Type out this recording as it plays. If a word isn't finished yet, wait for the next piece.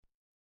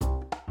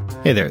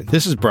Hey there,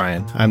 this is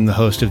Brian. I'm the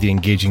host of the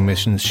Engaging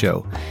Missions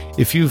Show.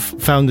 If you've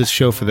found this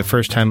show for the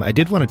first time, I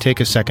did want to take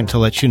a second to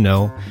let you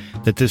know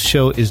that this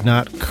show is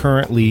not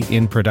currently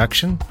in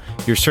production.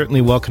 You're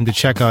certainly welcome to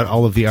check out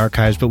all of the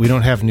archives, but we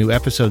don't have new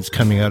episodes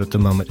coming out at the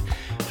moment.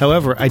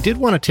 However, I did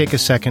want to take a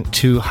second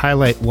to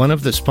highlight one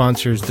of the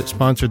sponsors that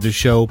sponsored the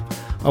show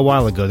a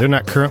while ago. They're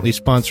not currently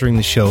sponsoring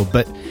the show,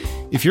 but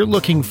if you're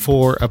looking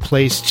for a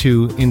place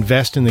to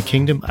invest in the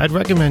kingdom, I'd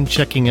recommend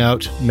checking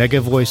out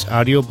Megavoice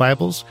Audio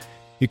Bibles.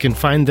 You can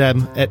find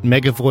them at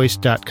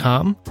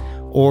megavoice.com,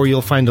 or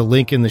you'll find a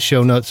link in the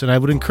show notes, and I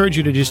would encourage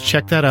you to just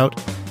check that out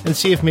and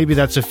see if maybe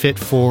that's a fit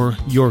for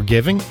your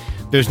giving.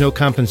 There's no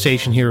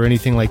compensation here or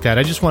anything like that.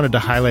 I just wanted to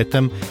highlight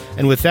them,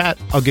 and with that,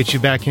 I'll get you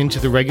back into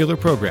the regular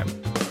program.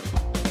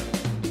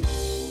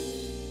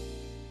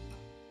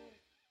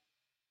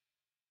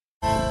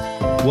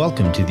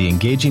 Welcome to the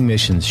Engaging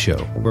Missions Show,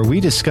 where we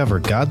discover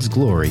God's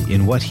glory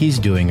in what He's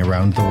doing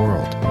around the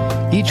world.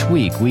 Each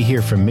week, we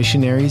hear from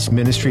missionaries,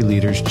 ministry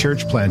leaders,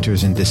 church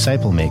planters, and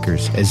disciple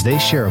makers as they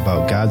share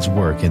about God's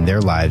work in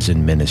their lives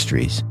and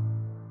ministries.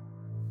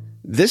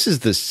 This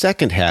is the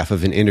second half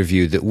of an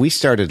interview that we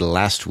started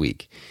last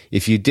week.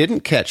 If you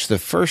didn't catch the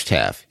first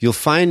half, you'll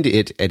find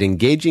it at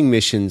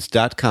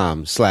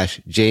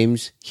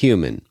engagingmissions.com/James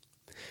Human.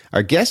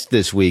 Our guest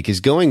this week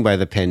is going by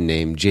the pen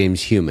name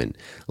James Human.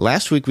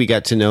 Last week we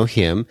got to know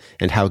him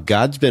and how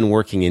God's been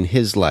working in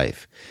his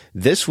life.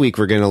 This week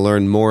we're going to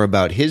learn more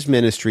about his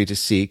ministry to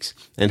Sikhs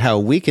and how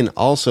we can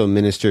also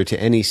minister to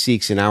any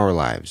Sikhs in our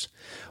lives.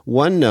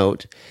 One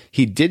note,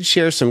 he did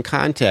share some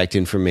contact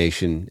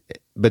information,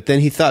 but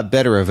then he thought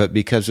better of it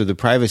because of the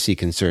privacy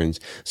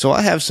concerns, so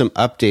I'll have some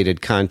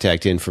updated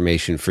contact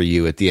information for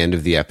you at the end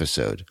of the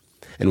episode.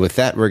 And with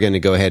that, we're going to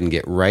go ahead and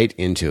get right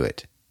into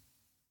it.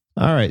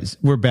 All right,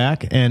 we're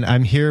back, and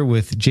I'm here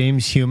with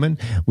James Human.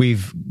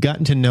 We've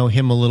gotten to know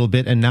him a little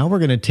bit, and now we're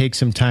going to take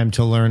some time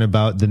to learn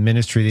about the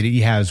ministry that he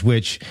has,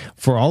 which,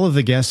 for all of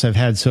the guests I've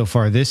had so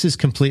far, this is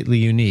completely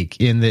unique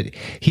in that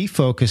he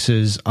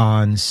focuses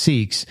on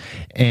Sikhs,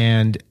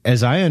 and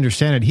as I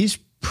understand it, he's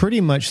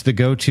pretty much the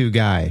go-to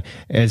guy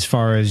as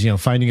far as,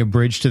 finding a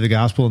bridge to the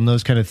gospel and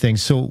those kind of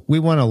things. So we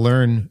want to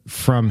learn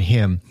from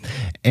him.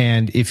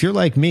 And if you're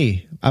like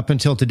me, up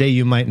until today,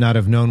 you might not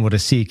have known what a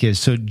Sikh is.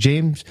 So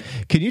James,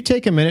 can you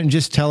take a minute and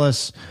just tell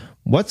us,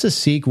 what's a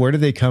Sikh? Where do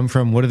they come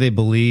from? What do they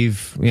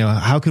believe?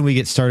 How can we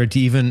get started to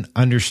even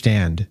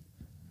understand?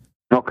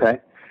 Okay.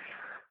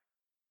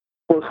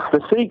 Well,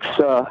 the Sikhs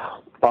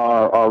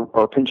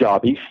are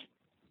Punjabis.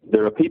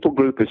 They're a people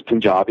group is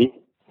Punjabi,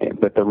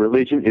 but the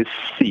religion is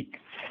Sikh.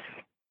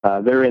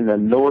 They're in the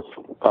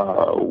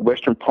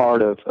western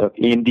part of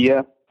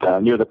India,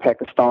 near the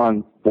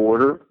Pakistan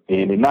border.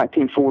 And in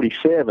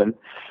 1947,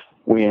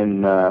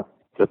 when the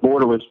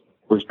border was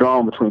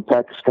drawn between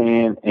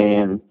Pakistan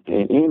and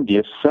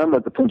India, some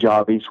of the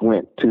Punjabis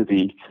went to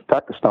the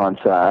Pakistan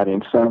side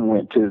and some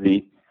went to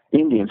the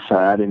Indian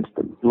side. And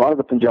a lot of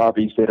the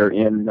Punjabis that are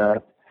in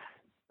the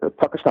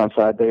Pakistan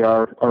side, they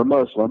are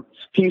Muslim.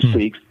 Few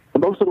Sikhs.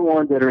 And most of the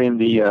ones that are in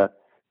the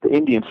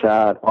Indian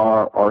side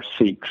are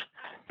Sikhs.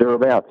 There are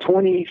about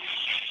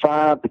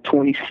 25 to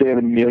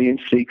 27 million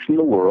Sikhs in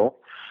the world.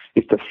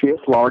 It's the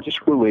fifth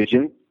largest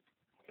religion.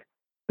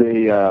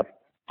 They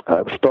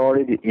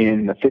started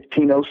in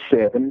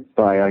 1507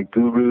 by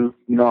Guru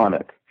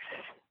Nanak.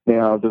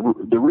 Now,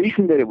 the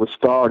reason that it was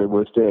started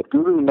was that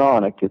Guru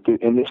Nanak,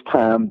 in this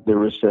time, there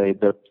was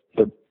the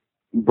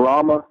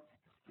Brahma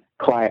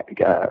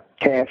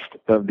caste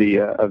of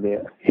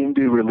the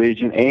Hindu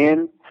religion,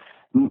 and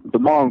the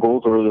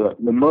Mongols or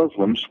the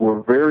Muslims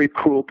were very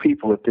cruel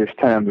people at this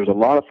time. There's a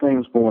lot of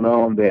things going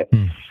on that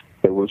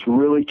was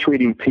really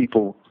treating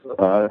people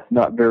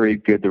not very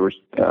good. There was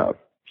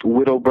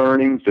widow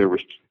burnings. There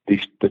was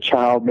the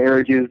child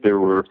marriages. There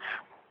were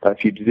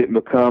if you didn't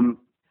become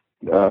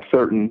a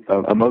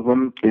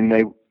Muslim, then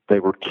they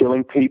were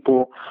killing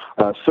people.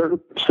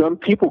 Some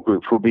people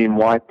groups were being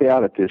wiped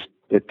out at this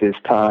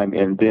time,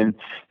 and then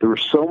there were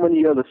so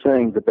many other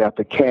things about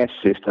the caste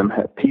system.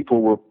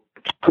 People were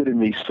put in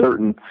these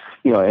certain,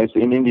 as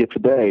in India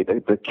today,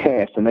 the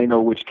caste, and they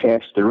know which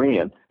caste they're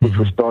in, which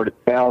was started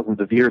thousands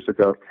of years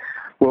ago.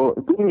 Well,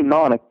 Guru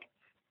Nanak,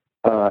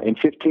 in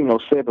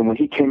 1507, when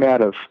he came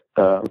out of,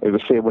 it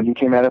was said when he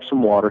came out of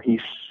some water,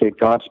 he said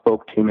God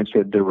spoke to him and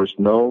said there was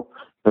no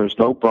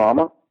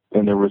Brahma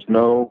and there was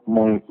no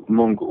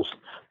Mongols.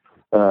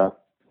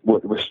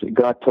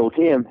 God told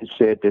him, he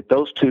said that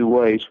those two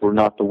ways were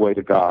not the way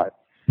to God,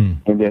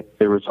 and that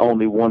there was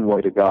only one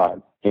way to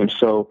God. And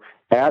so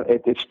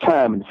at this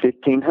time in the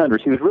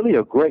 1500s, he was really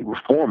a great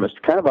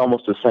reformist, kind of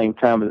almost the same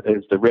time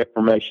as the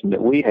Reformation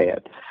that we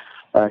had.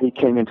 He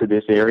came into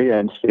this area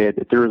and said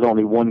that there is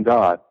only one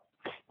God,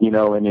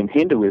 and in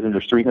Hinduism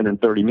there's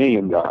 330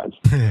 million gods.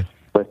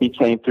 But he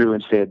came through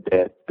and said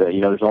that,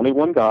 there's only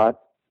one God,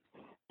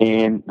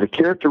 and the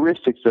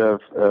characteristics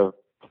of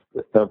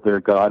their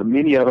God,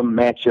 many of them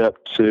match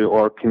up to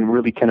or can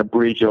really kind of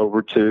bridge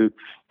over to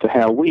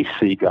how we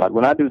see God.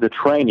 When I do the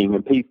training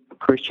and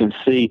Christians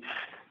see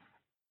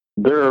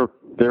their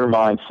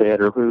mindset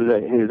or who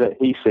that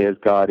he says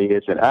God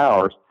is and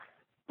ours,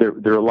 there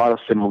are a lot of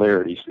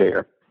similarities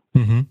there.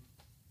 Mm-hmm.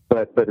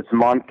 But it's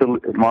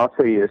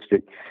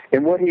monotheistic.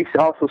 And what he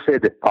also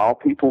said, that all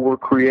people were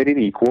created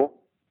equal,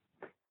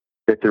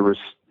 that there was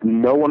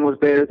no one was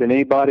better than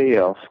anybody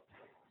else.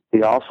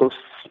 He also,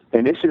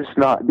 and this is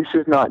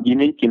not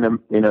unique in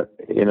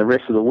the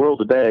rest of the world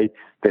today,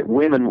 that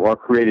women are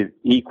created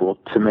equal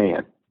to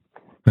man.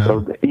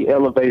 So he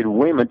elevated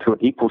women to an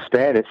equal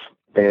status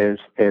as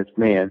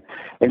men,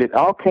 and it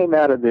all came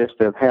out of this,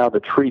 of how the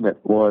treatment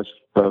was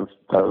of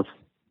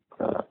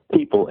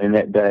people in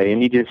that day.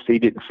 And he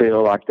didn't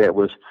feel like that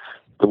was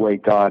the way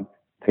God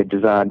had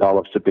designed all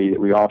of us to be, that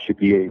we all should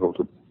be able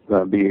to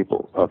be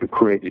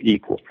created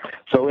equal.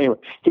 So anyway,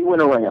 he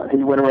went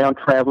around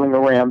traveling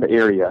around the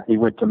area. He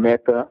went to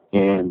Mecca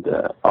and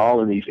all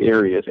of these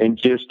areas, and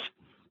just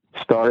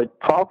started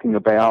talking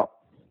about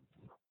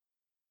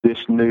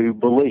this new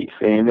belief.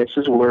 And this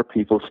is where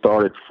people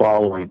started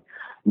following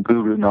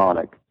Guru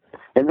Nanak.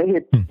 And they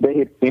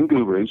had been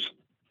gurus,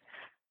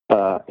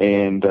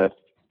 and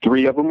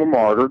 3 of them were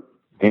martyred.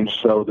 And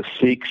so the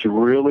Sikhs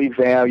really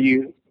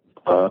value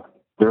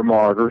their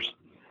martyrs.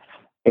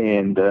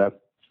 And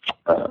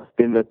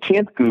then the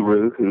 10th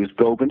guru, who's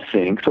Gobind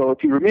Singh. So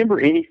if you remember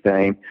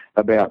anything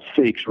about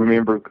Sikhs,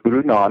 remember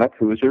Guru Nanak,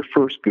 who was their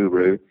first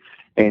guru,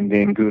 and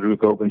then Guru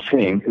Gobind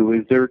Singh, who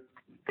is their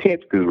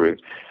 10th guru.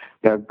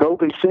 Now,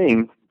 Gobind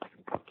Singh,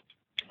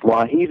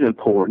 why he's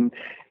important,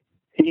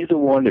 he's the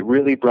one that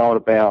really brought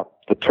about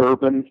the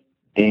turban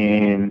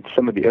and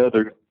some of the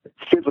other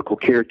physical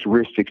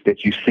characteristics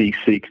that you see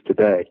Sikhs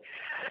today.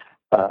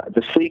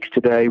 The Sikhs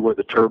today wear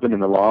the turban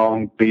and the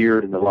long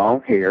beard and the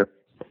long hair.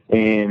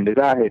 And as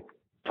I had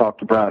talked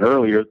to Brian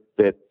earlier,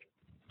 that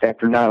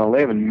after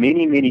 9/11,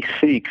 many, many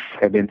Sikhs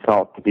have been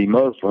thought to be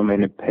Muslim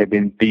and have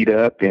been beat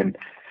up and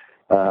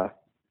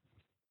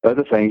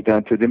other things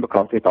done to them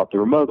because they thought they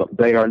were Muslim.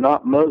 They are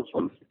not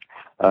Muslims.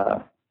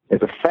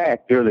 As a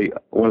fact, they're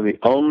one of the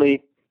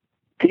only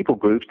people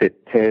groups that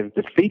have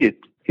defeated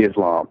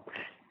Islam.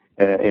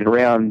 In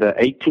around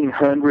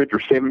 1800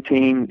 or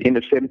end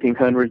of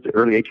 1700s, the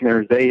early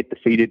 1800s, they had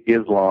defeated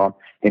Islam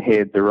and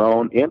had their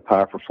own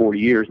empire for 40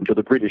 years until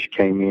the British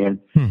came in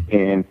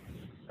and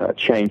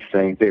changed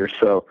things there.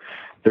 So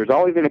there's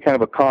always been a kind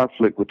of a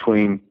conflict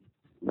between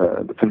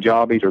the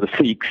Punjabis or the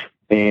Sikhs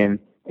and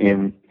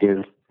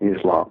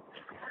Islam.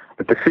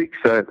 But the Sikhs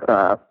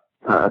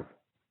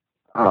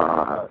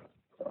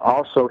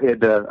also had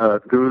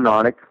Guru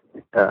Nanak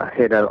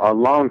had a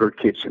longer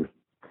kitchen.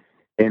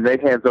 And they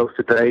have those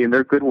today in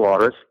their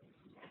Gurdwaras.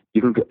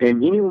 And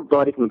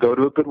anybody can go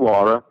to a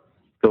Gurdwara,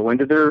 go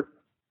into their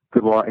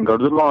Gurdwara, and go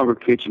to the longer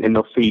kitchen, and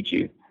they'll feed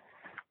you.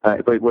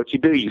 But what you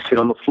do, you sit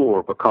on the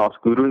floor, because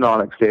Guru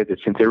Nanak said that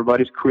since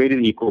everybody's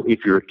created equal,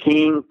 if you're a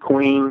king,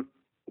 queen,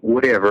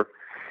 whatever,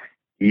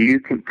 you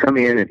can come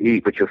in and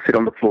eat, but you'll sit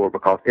on the floor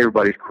because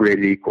everybody's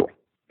created equal.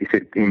 He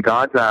said, in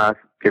God's eyes,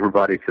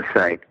 everybody's the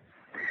same.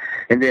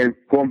 And then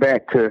going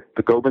back to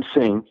the Gobind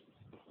Singh,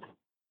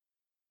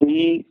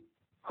 he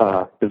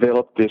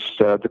developed this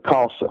the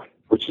Khalsa,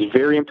 which is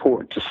very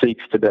important to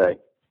Sikhs today.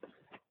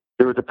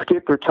 There was a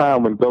particular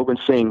time when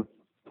Gobind Singh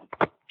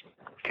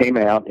came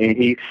out, and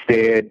he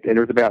said, and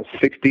there was about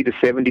 60 to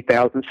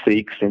 70,000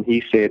 Sikhs, and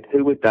he said,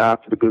 who would die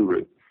for the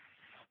Guru?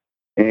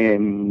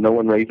 And no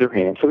one raised their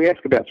hand. So he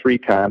asked about 3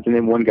 times, and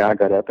then one guy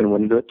got up and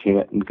went into a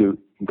tent, and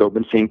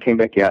Gobind Singh came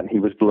back out, and he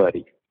was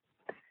bloody.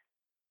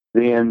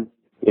 Then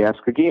he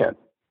asked again.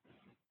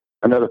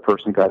 Another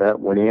person got up,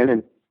 went in,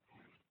 and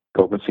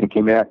Gobind Singh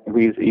came out, and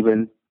he was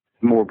even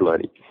more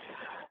bloody.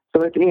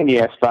 So at the end, he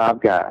asked 5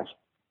 guys.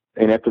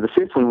 And after the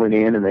 5th one went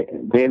in,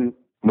 and then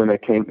when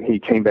he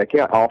came back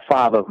out, all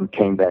 5 of them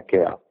came back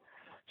out.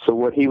 So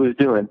what he was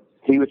doing,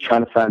 he was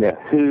trying to find out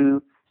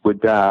who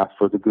would die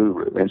for the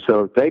Guru. And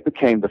so they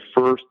became the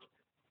first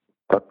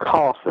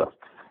Khalsa,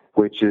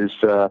 which is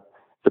the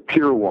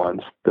pure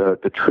ones,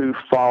 the true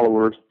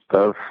followers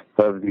of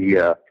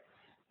the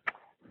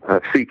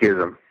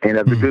Sikhism and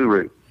of the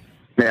Guru.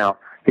 Now,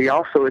 he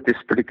also, at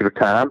this particular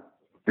time,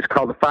 it's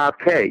called the 5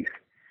 Ks.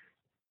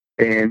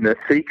 And the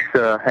Sikhs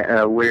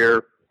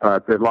wear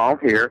the long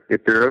hair.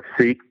 If they're a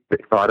Sikh, they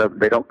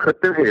don't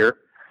cut their hair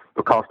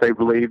because they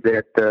believe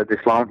that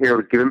this long hair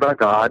was given by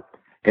God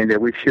and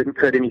that we shouldn't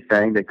cut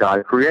anything that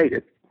God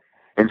created.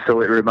 And so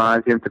it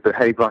reminds them to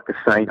behave like a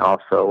saint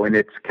also, and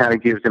it kind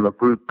of gives them a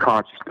group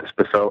consciousness.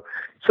 But so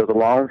the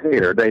long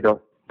hair,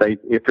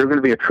 if they're going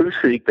to be a true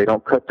Sikh, they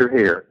don't cut their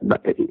hair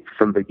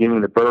from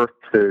beginning of birth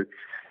to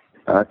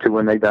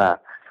when they die.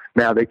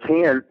 Now, they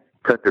can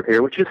cut their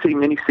hair, which you see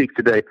many Sikhs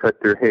today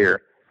cut their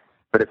hair.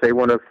 But if they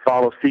want to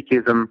follow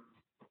Sikhism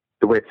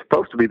the way it's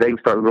supposed to be, they can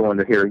start growing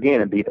their hair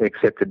again and be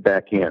accepted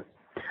back in.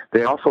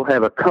 They also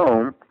have a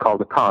comb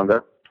called the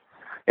Kanga,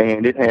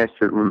 and it has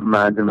to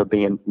remind them of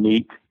being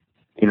neat,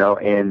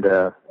 and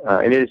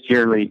it is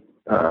generally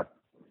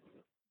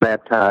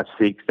baptized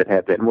Sikhs that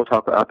have that. And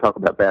I'll talk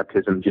about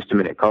baptism in just a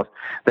minute, because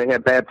they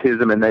have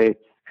baptism and they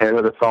have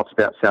other thoughts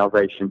about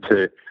salvation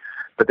too.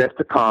 But that's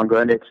the Kanga,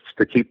 and it's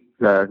to keep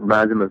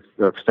reminds them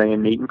of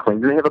staying neat and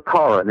clean. Then they have a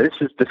collar, and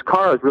this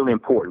collar is really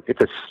important.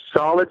 It's a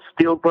solid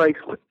steel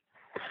bracelet,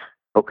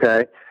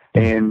 okay?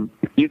 And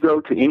if you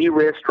go to any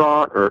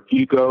restaurant or if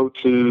you go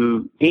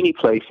to any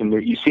place and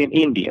you see an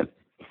Indian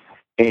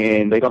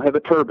and they don't have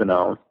a turban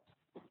on,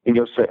 and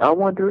you'll say, I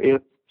wonder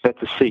if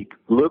that's a Sikh.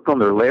 Look on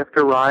their left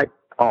or right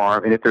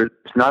arm, and if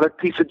it's not a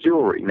piece of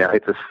jewelry. Now,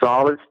 it's a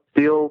solid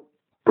steel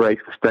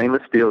bracelet,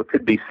 stainless steel. It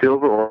could be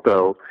silver or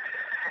gold.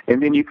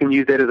 And then you can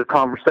use that as a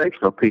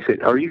conversational piece.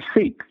 Are you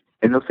Sikh?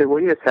 And they'll say,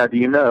 well, yes, how do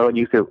you know? And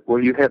you say,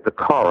 well, you have the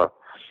kara.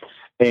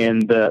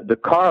 And the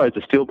kara is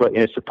a steel bracelet,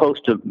 and it's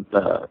supposed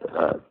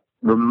to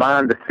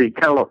remind the Sikh,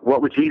 kind of like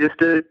what would Jesus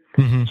do?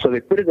 Mm-hmm. So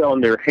they put it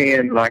on their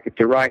hand, like if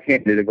they're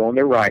right-handed, they go on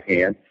their right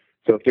hand.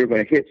 So if they're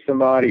going to hit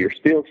somebody or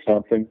steal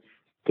something,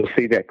 they'll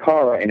see that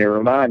kara, and they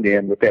remind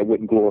them that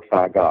wouldn't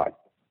glorify God.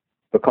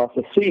 Because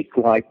the Sikh,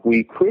 like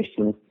we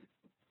Christians,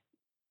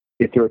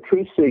 if they're a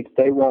true Sikh,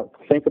 they won't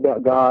think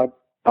about God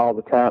all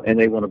the time, and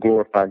they want to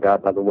glorify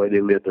God by the way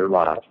they live their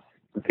lives.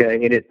 Okay,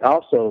 and it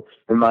also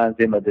reminds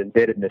them of the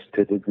indebtedness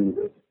to the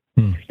Guru.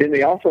 Then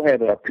they also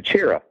have a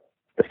kachera.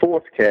 The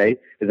fourth K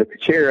is a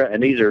kachera,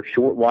 and these are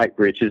short white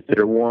breeches that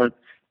are worn,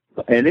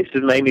 and this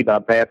is mainly by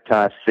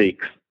baptized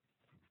Sikhs.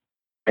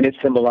 And it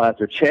symbolizes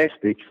their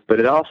chastity, but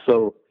it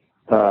also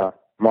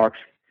marks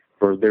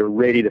for they're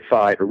ready to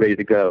fight or ready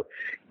to go.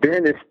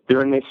 During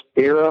this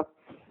era,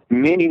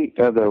 many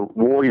of the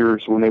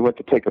warriors, when they went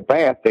to take a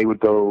bath, they would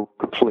go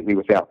completely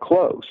without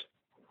clothes.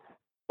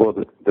 Well,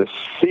 the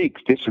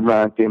Sikhs, this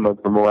reminds them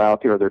of their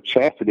morality or their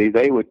chastity.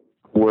 They would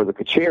wear the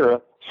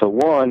kachera, so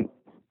one,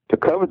 to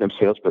cover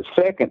themselves, but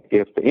second,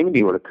 if the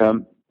enemy were to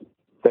come,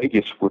 they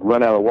just would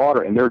run out of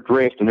water, and they're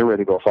dressed and they're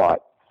ready to go fight.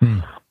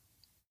 And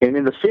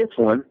then the fifth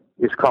one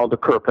is called the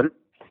kirpan,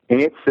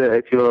 and it's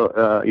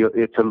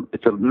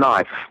a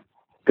knife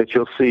that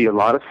you'll see a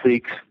lot of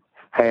Sikhs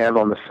have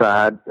on the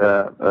side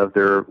of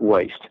their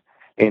waist,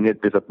 and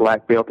there's a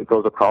black belt that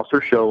goes across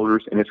their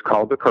shoulders, and it's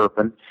called the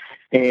kirpan,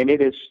 and it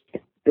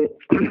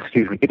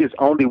is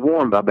only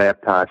worn by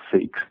baptized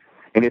Sikhs,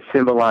 and it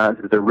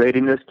symbolizes the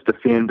readiness to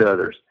defend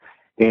others.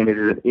 And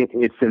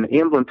it's an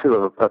emblem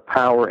to a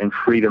power and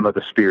freedom of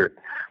the spirit.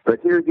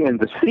 But here again,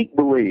 the Sikh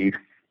believe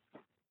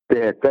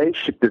that they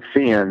should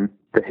defend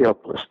the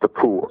helpless, the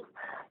poor.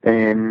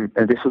 And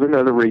this is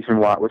another reason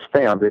why it was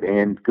founded.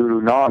 And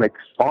Guru Nanak's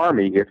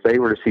army, if they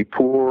were to see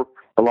poor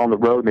along the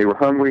road and they were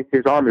hungry,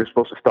 his army was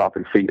supposed to stop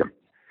and feed them.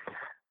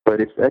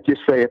 But let's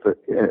just say if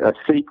a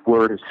Sikh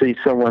were to see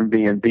someone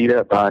being beat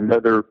up by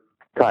another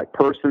type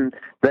person,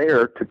 they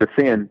are to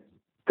defend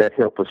that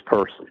helpless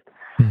person.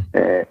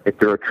 If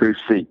they're a true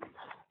Sikh,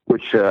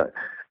 which the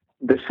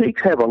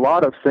Sikhs have a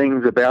lot of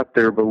things about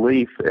their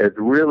belief as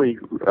really,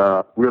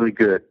 really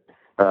good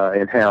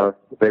in how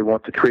they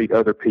want to treat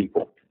other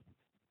people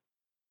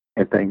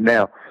and things.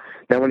 Now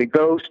when it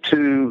goes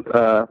to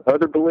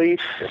other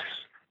beliefs,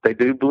 they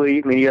do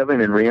believe, many of them,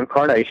 in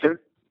reincarnation.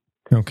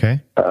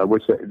 Okay.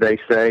 Which they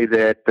say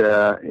that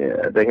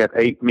they have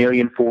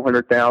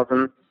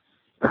 8,400,000,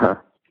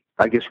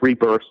 I guess,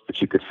 rebirths,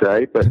 that you could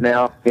say. But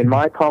now, in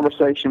my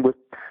conversation with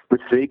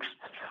Sikhs,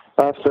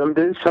 some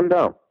do, some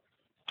don't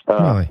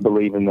really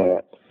believe in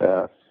that.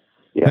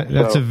 Yeah,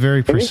 that's a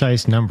very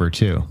precise number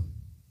too.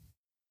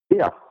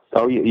 Yeah.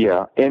 Oh,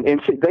 yeah. And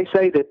they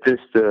say that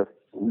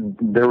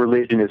their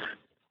religion is,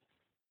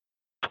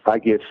 I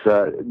guess,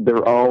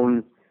 their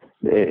own.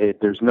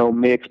 There's no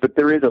mix, but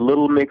there is a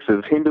little mix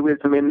of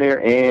Hinduism in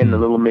there and a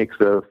little mix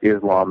of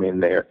Islam in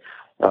there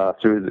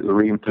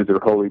reading through their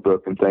holy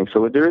book and things.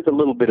 So there is a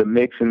little bit of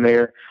mix in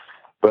there,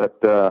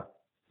 but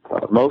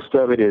most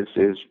of it is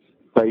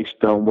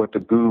based on what the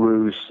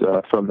gurus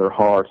from their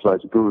hearts, like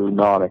Guru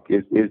Nanak,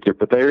 is there.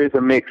 But there is a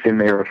mix in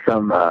there of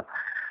some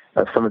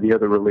of the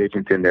other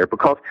religions in there,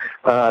 because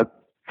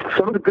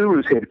some of the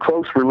gurus had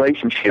close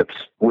relationships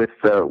with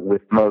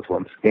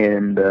Muslims,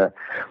 and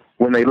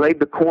when they laid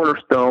the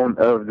cornerstone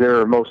of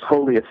their most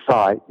holiest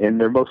site,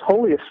 and their most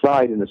holiest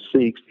site in the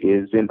Sikhs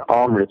is in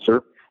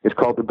Amritsar. It's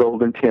called the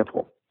Golden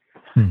Temple,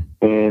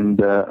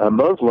 and a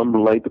Muslim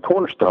laid the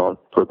cornerstone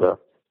for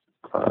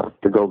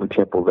the Golden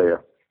Temple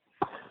there.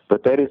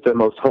 But that is the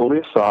most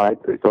holiest site.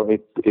 So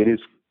it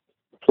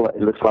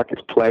looks like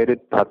it's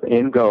plated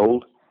in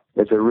gold.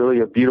 It's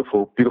a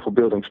beautiful, beautiful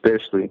building,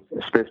 especially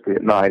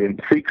at night.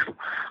 And Sikhs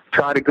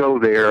try to go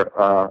there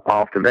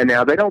often. And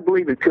now they don't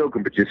believe in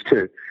pilgrimages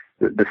too.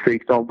 The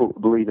Sikhs don't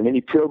believe in any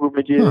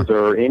pilgrimages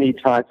or any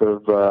type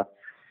of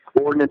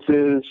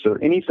ordinances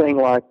or anything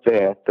like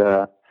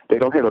that. They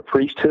don't have a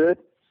priesthood.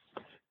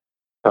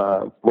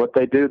 What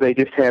they do, they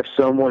just have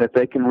someone, if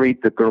they can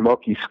read the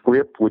Gurmukhi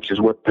script, which is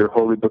what their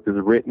holy book is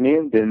written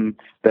in, then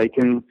they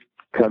can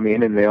come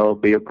in and they'll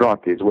be a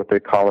Granthi, is what they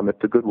call them at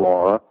the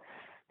Gurdwara,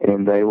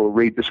 and they will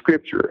read the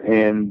scripture.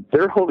 And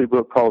their holy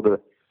book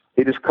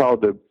is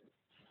called the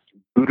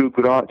Guru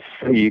Granth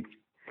Sahib.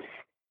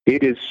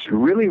 It is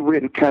really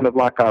written kind of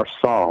like our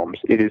Psalms.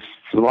 It is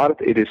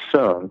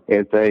sung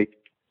as they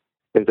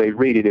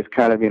read it. It's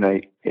kind of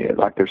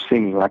like they're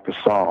singing like the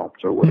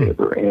Psalms or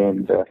whatever.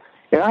 And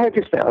I have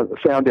just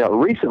found out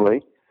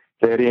recently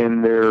that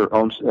in their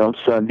on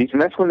Sundays,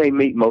 and that's when they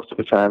meet most of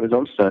the time, is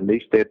on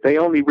Sundays, that they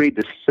only read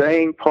the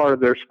same part of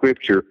their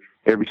scripture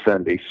every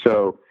Sunday.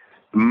 So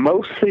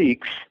most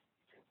Sikhs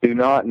do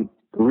not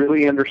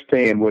really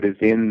understand what is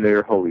in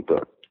their holy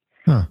book.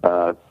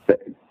 Huh.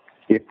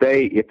 If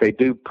they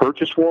do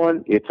purchase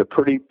one, it's a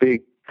pretty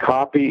big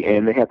copy,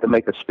 and they have to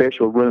make a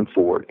special room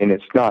for it, and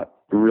it's not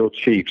real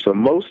cheap. So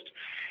most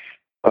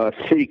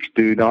Sikhs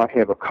do not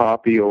have a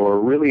copy or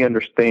really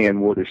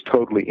understand what is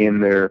totally in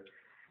their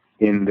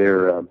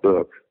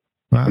book,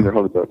 wow. In their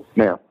holy book.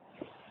 Now,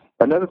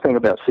 another thing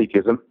about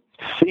Sikhism,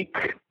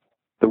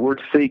 the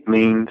word Sikh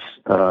means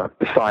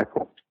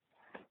disciple.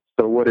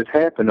 So what has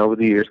happened over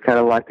the years, kind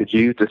of like the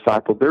Jews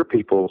discipled their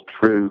people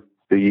through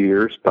the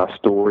years by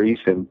stories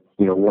and,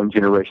 one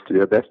generation to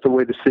the other, that's the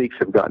way the Sikhs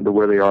have gotten to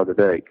where they are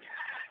today.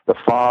 The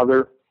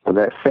father of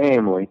that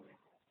family,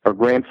 or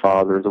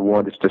grandfather, is the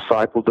one that's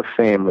discipled the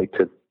family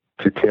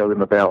to tell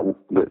them about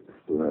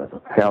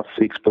how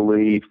Sikhs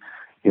believe,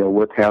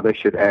 how they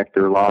should act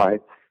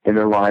in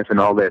their lives and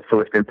all that. So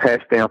it's been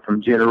passed down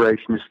from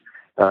generations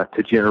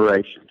to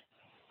generation.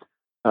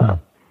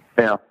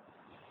 Now,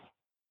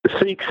 the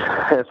Sikhs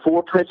have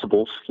 4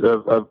 principles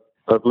of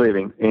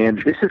living,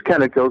 and this is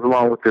kind of goes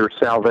along with their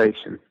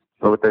salvation,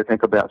 or what they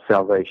think about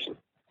salvation.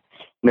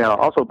 Now,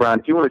 also, Brian,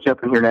 if you want to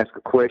jump in here and ask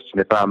a question,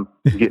 if I'm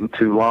getting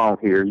too long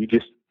here, you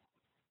just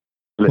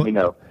let me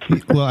know.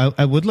 Well,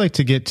 I would like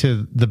to get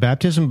to the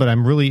baptism, but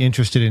I'm really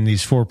interested in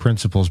these 4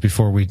 principles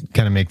before we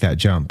kind of make that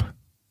jump.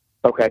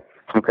 Okay,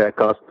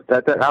 because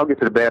I'll get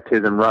to the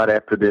baptism right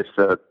after this,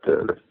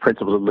 the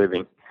principles of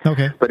living.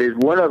 Okay. But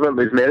one of them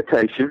is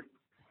meditation.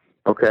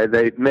 Okay,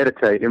 they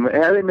meditate. And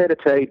how they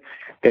meditate,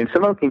 and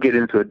some of them can get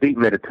into a deep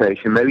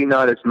meditation, maybe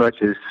not as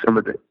much as some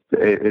of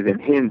in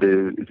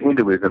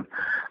Hinduism,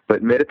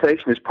 but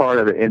meditation is part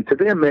of it. And to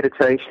them,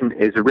 meditation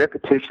is a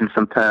repetition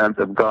sometimes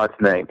of God's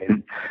name.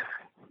 And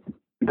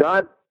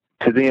God,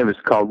 to them, is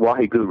called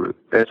Waheguru.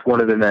 That's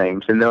one of the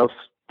names. And they'll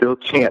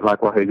chant like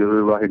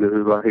Waheguru,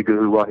 Waheguru,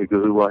 Waheguru,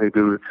 Waheguru,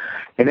 Waheguru.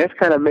 And that's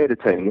kind of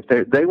meditating.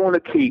 If they want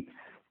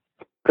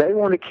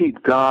to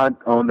keep God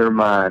on their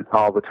mind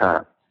all the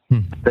time.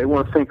 They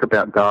want to think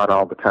about God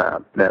all the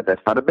time. Now,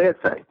 that's not a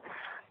bad thing,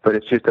 but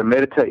it's just a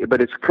meditation.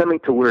 But it's coming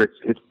to where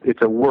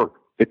it's a work.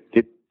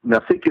 Now,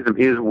 Sikhism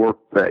is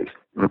work-based,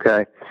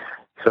 okay?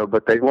 So,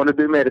 but they want to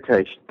do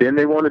meditation. Then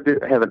they want to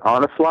have an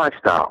honest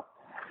lifestyle,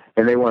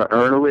 and they want to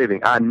earn a living.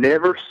 I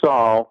never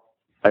saw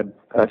a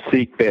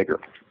Sikh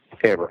beggar,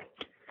 ever,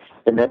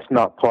 and that's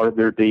not part of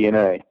their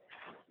DNA.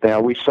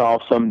 Now, we saw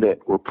some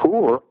that were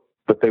poor,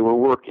 but they were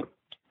working.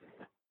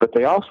 But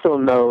they also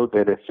know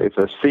that if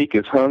a Sikh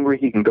is hungry,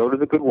 he can go to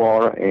the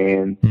Gurdwara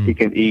and he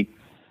can eat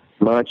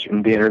lunch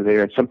and dinner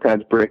there, and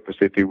sometimes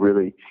breakfast if he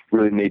really,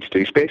 really needs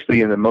to, especially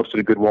in most of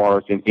the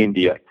Gurdwaras in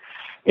India.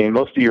 And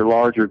most of your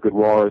larger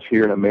Gurdwaras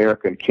here in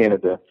America and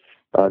Canada,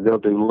 they'll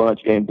do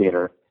lunch and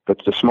dinner.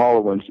 But the smaller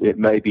ones, it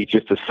may be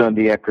just a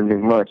Sunday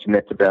afternoon lunch, and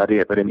that's about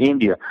it. But in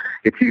India,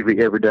 it's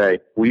usually every day.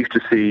 We used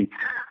to see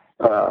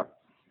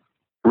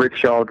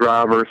rickshaw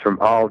drivers from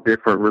all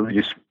different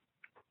religious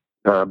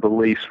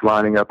beliefs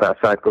lining up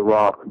outside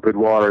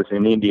Gurdwaras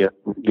in India,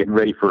 getting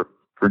ready for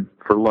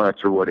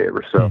lunch or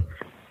whatever. So,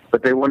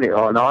 but they want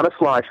an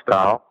honest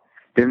lifestyle.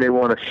 Then they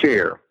want to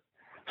share.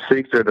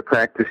 Sikhs are to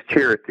practice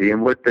charity,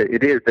 and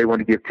it is, they want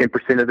to give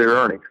 10% of their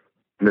earnings.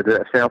 Does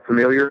that sound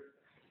familiar?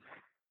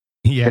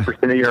 Yeah.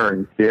 10% of your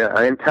earnings, yeah,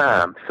 and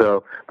time.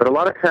 So, but a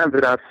lot of times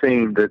that I've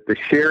seen, the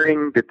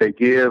sharing that they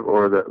give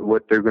or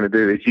what they're going to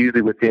do is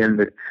usually within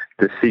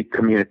the Sikh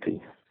community.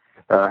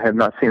 I have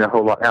not seen a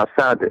whole lot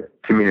outside the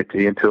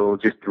community until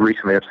just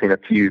recently. I've seen a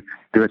few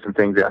doing some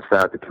things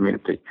outside the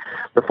community.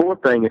 The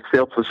 4th thing is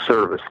selfless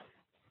service.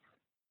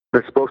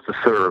 They're supposed to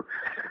serve.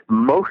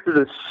 Most of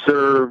the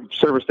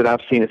service that I've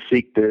seen a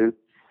Sikh do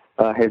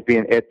has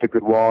been at the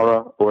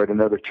Gurdwara or at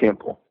another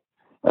temple.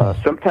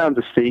 Sometimes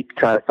a Sikh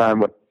try to find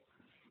what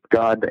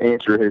God to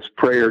answer his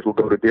prayers will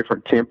go to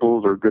different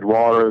temples or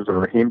Gurdwaras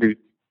or Hindu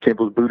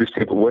temples, Buddhist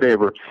temple,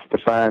 whatever, to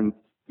find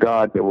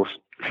God that will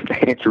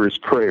answer his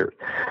prayer.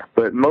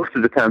 But most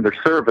of the time their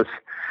service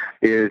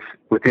is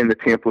within the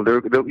temple.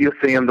 You'll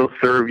see them, they'll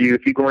serve you.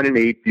 If you go in and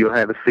eat, you'll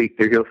have a Sikh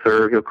there, he'll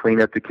serve, he'll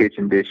clean up the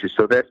kitchen dishes.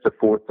 So that's the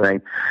 4th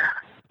thing.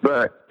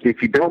 But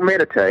if you don't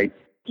meditate,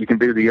 you can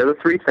do the other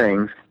 3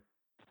 things,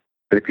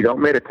 but if you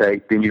don't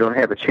meditate, then you don't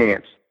have a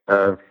chance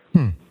of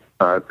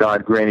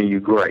God granting you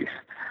grace.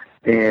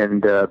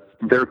 And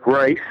their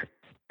grace,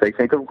 they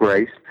think of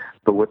grace,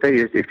 but what they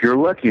is, if you're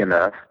lucky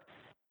enough,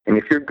 and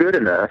if you're good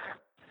enough,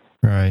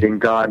 right, then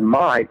God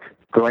might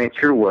glance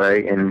your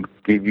way and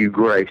give you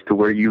grace to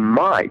where you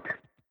might,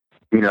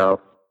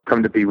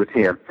 come to be with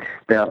Him.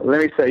 Now,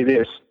 let me say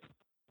this.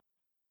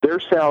 Their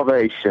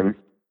salvation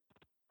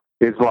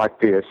is like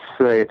this.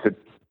 Say it's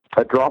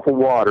a drop of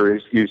water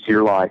is used to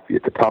your life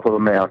at the top of a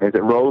mountain. As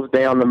it rolls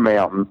down the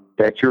mountain,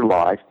 that's your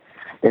life.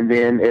 And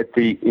then at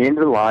the end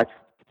of life,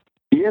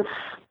 if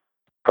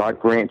God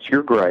grants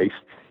your grace,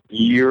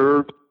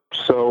 your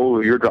soul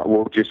or your drop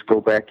will just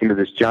go back into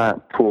this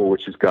giant pool,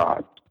 which is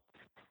God.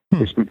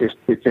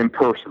 It's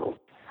impersonal.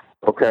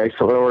 Okay,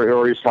 so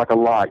or it's like a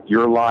light.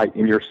 Your light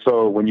in your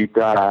soul when you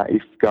die,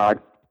 if God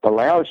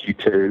allows you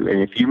to,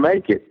 and if you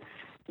make it,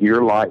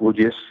 your light will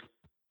just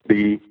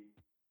be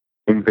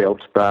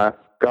enveloped by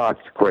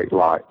God's great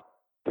light.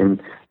 And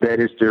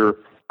that is their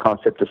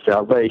concept of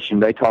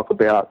salvation. They talk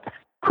about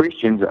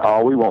Christians,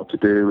 all we want to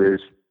do is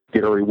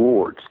get our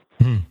rewards.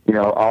 You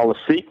know, all a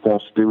Sikh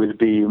wants to do is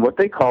be, what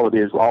they call it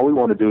is, all we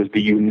want to do is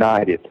be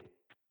united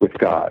with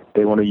God.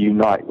 They want to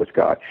unite with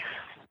God.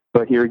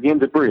 But here again,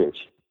 the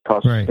bridge.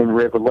 Because in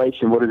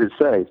Revelation, what does it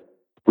say?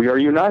 We are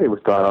united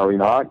with God, are we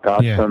not?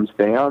 God comes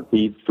down,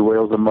 He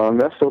dwells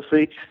among us. So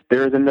see,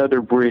 there is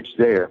another bridge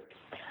there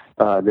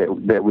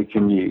that we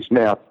can use.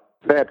 Now,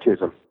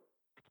 baptism.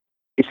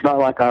 It's not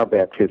like our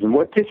baptism.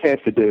 What this has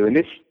to do, and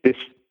this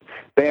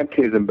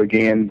baptism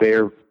began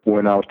there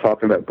when I was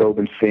talking about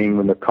Gobind Singh,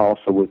 when the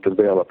Khalsa was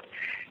developed.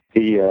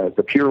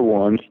 The pure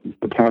ones,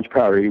 the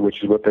Panchpari,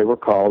 which is what they were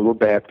called, were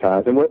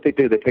baptized. And what they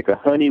do, they take a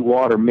honey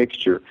water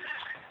mixture,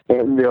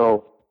 and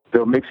they'll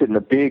mix it in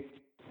a big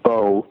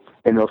bowl,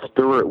 and they'll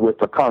stir it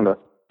with a kanga,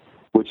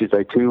 which is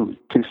a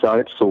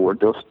two-sided sword.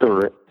 They'll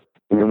stir it,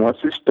 and then once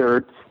it's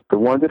stirred, the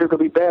ones that are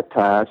going to be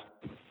baptized,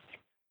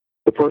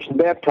 the person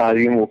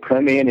baptizing will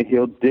come in and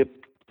he'll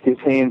dip his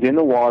hands in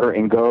the water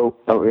and go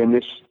in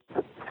this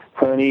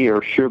honey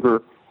or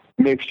sugar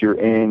mixture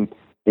and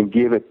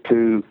give it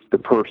to the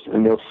person,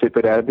 and they'll sip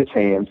it out of his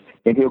hands,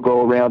 and he'll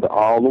go around to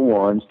all the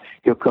ones.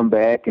 He'll come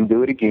back and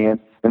do it again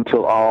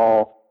until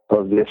all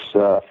of this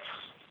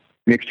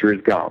mixture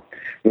is gone.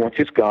 Once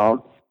it's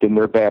gone, then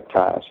they're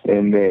baptized,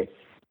 and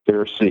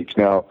they're Sikhs.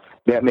 Now,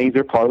 that means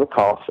they're part of the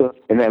Khalsa,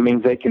 and that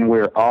means they can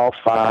wear all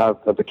 5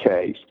 of the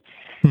Ks.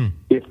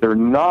 If they're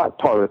not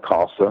part of the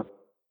Khalsa,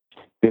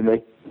 then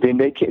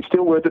they can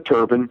still wear the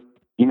turban.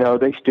 You know,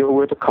 they still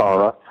wear the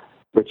kara,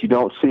 but you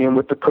don't see them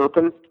with the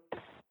kirpan.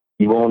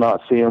 You will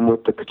not see them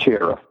with the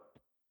kachera,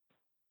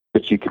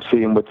 but you can see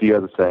them with the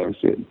other things.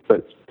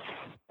 But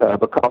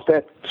because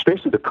that,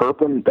 especially the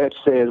kirpan, that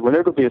says when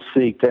they're going to be a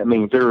Sikh, that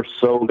means they're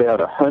sold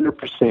out 100%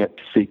 to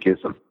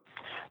Sikhism,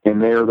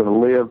 and they're going to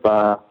live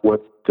by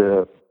what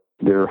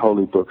their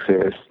holy book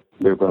says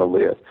they're going to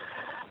live.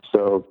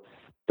 So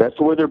that's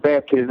where their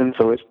baptism.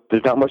 So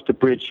there's not much to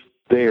bridge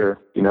there,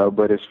 you know.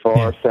 But as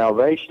far as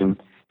salvation,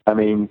 I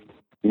mean,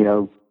 you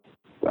know,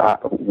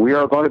 we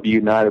are going to be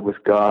united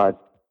with God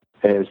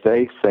as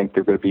they think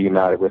they're going to be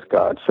united with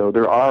God. So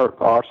there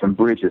are some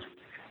bridges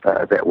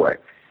that way.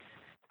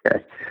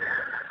 Okay.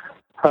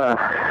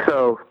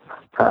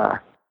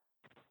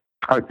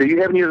 Do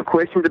you have any other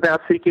questions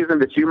about Sikhism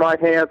that you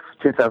might have?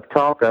 Since I've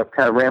talked, I've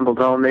kind of rambled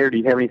on there. Do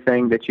you have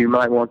anything that you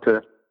might want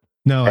to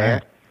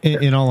add?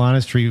 In all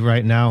honesty,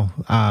 right now,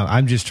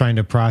 I'm just trying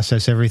to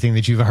process everything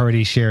that you've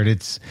already shared.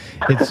 It's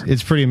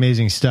pretty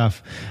amazing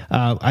stuff.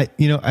 I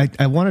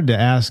wanted to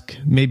ask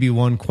maybe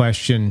one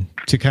question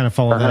to kind of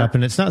follow that up,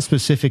 and it's not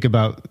specific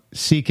about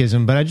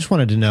Sikhism, but I just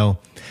wanted to know,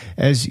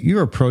 as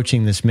you're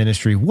approaching this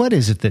ministry, what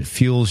is it that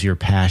fuels your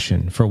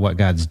passion for what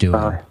God's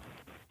doing?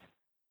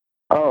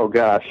 Oh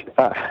gosh,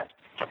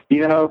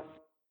 you know,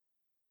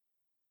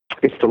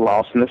 it's the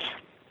lostness.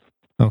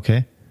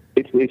 Okay.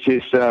 It's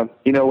just,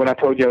 you know, when I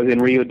told you I was in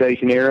Rio de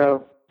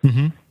Janeiro,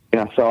 and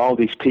I saw all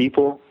these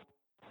people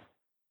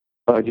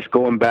just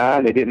going by,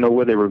 and they didn't know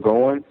where they were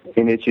going,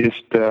 and it's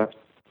just, God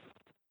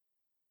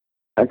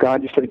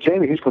just said,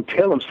 Jamie, who's going to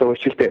tell them? So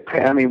it's just that,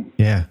 I mean,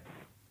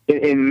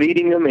 in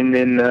meeting them, and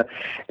then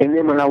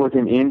when I was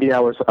in India, I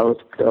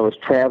was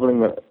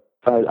traveling.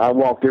 I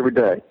walked every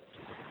day,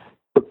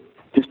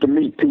 just to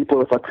meet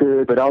people if I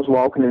could. But I was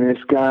walking, and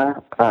this guy,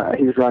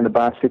 he was riding a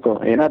bicycle,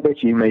 and I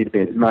bet you he might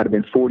have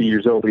been 40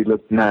 years old, but he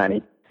looked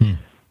 90.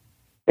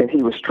 And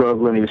he was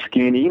struggling. He was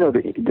skinny. You know,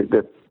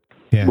 the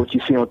what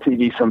you see on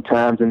TV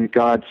sometimes. And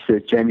God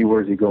said, Jamie,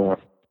 where's he going?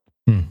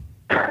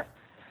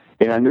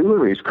 And I knew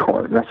where he was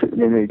going. And I said,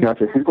 and God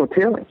said, who's going to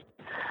tell him?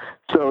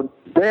 So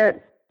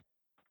that,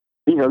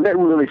 you know, that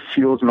really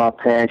fuels my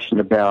passion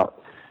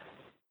about,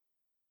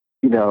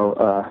 you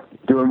know,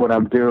 doing what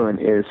I'm doing,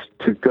 is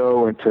to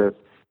go and to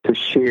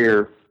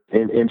share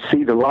and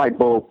see the light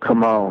bulb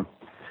come on,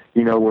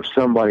 you know, where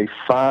somebody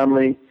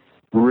finally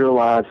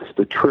realizes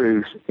the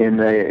truth and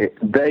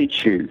they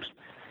choose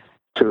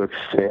to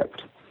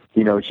accept,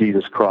 you know,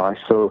 Jesus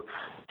Christ. So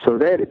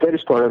that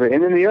is part of it.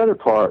 And then the other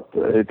part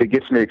that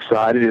gets me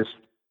excited is,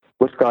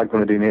 what's God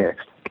going to do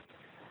next?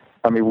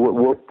 I mean,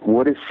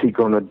 what is He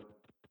going to?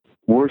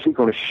 Where is He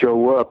going to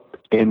show up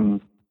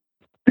and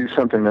do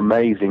something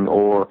amazing?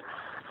 Or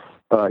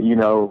you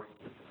know,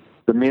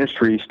 the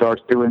ministry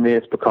starts doing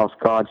this because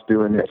God's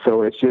doing it.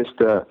 So it's just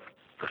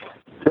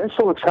that's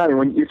so exciting.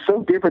 When it's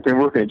so different than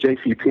working at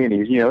J.C.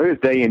 Penney's. You know, it was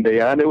day in,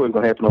 day out. I knew it was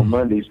going to happen on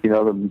Mondays. You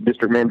know, the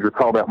district manager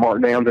called out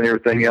markdowns and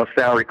everything else,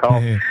 salary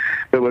calls.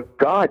 But with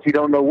God, you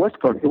don't know what's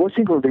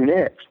He going to do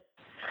next.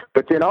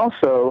 But then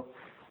also,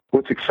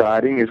 what's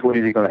exciting is, what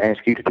is He going to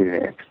ask you to do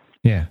next?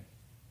 Yeah.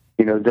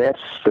 You know, that's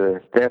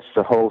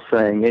the whole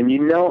thing, and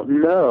you don't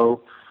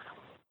know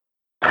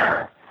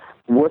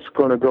what's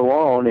going to go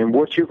on and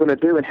what you're going to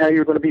do and how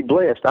you're going to be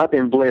blessed. I've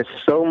been blessed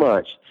so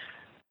much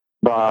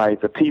by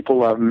the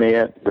people I've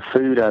met, the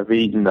food I've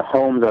eaten, the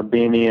homes I've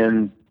been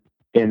in,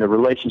 and the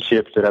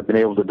relationships that I've been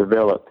able to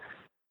develop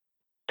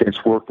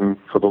since working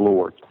for the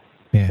Lord.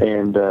 Yeah.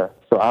 And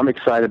so I'm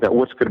excited about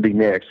what's going to be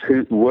next,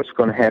 what's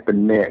going to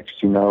happen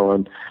next,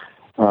 and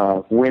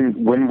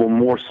when will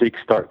more Sikhs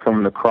start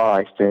coming to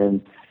Christ?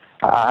 And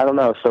I don't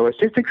know. So it's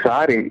just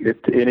exciting,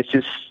 and it's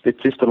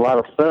just a lot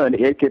of fun.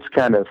 It gets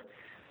kind of,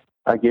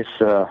 I guess,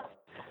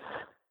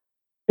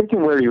 it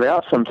can wear you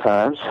out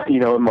sometimes,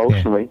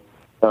 emotionally. Yeah.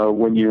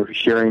 When you're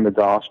sharing the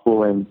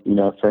gospel and,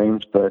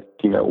 things, but,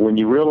 when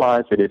you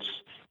realize that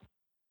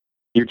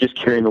you're just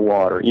carrying the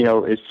water,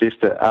 it's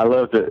just, I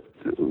love that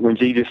when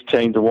Jesus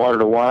changed the water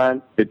to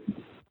wine,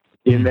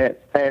 in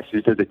that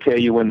passage, does it tell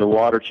you when the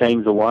water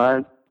changed the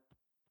wine?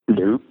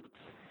 Nope.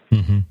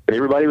 Mm-hmm.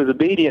 Everybody was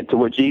obedient to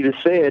what Jesus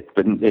said,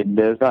 but it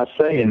does not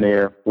say in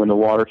there when the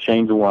water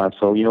changed the wine.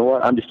 So you know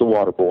what? I'm just a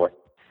water boy.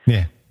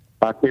 Yeah.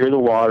 I carry the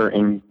water,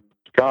 and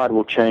God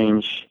will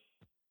change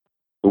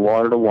the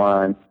water to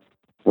wine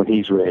when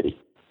He's ready,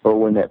 or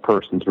when that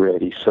person's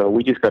ready. So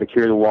we just got to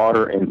carry the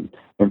water and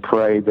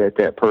pray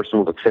that person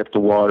will accept the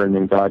water, and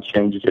then God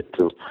changes it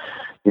to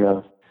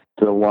the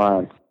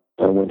wine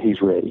when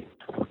He's ready.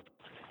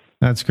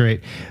 That's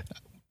great.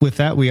 With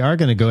that, we are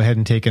going to go ahead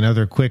and take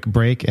another quick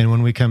break, and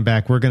when we come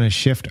back, we're going to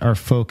shift our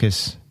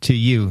focus to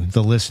you,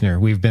 the listener.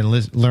 We've been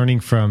learning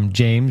from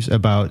James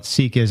about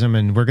Sikhism,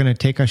 and we're going to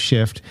take a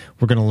shift.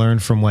 We're going to learn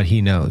from what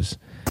he knows.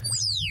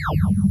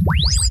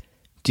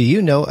 Do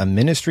you know a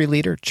ministry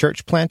leader,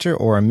 church planter,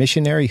 or a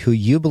missionary who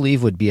you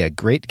believe would be a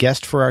great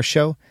guest for our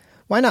show?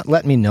 Why not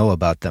let me know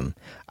about them?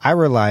 I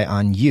rely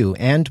on you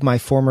and my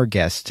former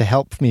guests to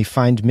help me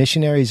find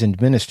missionaries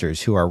and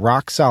ministers who are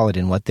rock solid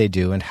in what they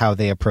do and how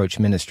they approach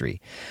ministry.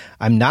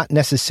 I'm not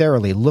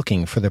necessarily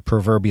looking for the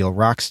proverbial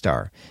rock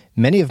star.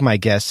 Many of my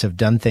guests have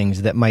done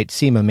things that might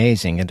seem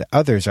amazing, and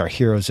others are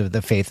heroes of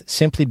the faith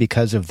simply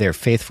because of their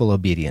faithful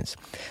obedience.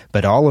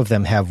 But all of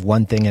them have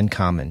one thing in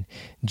common.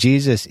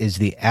 Jesus is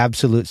the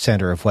absolute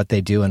center of what they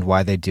do and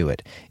why they do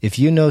it. If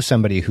you know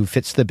somebody who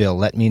fits the bill,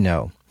 let me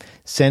know.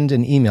 Send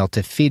an email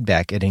to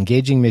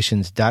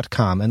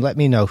feedback@engagingmissions.com and let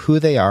me know who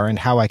they are and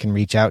how I can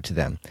reach out to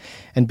them.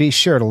 And be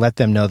sure to let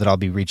them know that I'll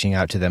be reaching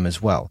out to them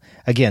as well.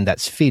 Again,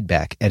 that's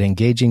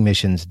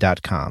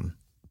feedback@engagingmissions.com.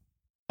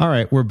 All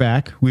right, we're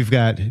back. We've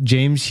got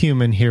James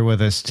Heumann here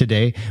with us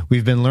today.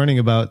 We've been learning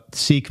about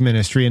Sikh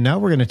ministry, and now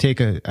we're going to take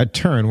a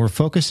turn. We're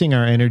focusing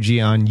our energy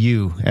on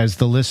you as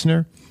the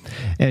listener.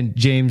 And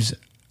James,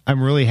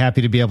 I'm really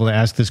happy to be able to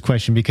ask this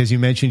question because you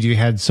mentioned you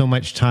had so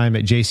much time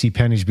at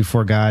JCPenney's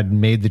before God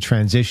made the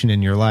transition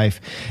in your life.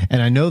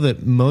 And I know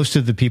that most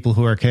of the people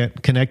who are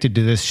connected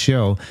to this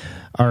show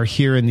are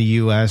here in the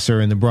U.S. or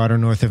in the broader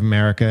North of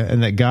America,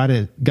 and that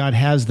God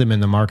has them in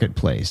the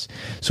marketplace.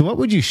 So what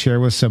would you share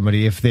with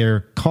somebody if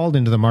they're called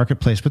into the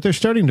marketplace, but they're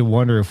starting to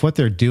wonder if what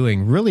they're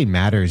doing really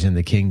matters in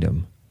the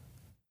kingdom?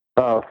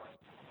 Oh,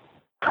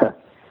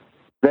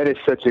 that is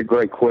such a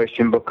great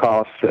question,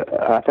 because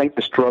I think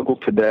the struggle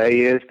today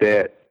is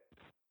that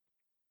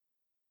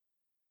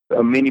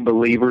many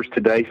believers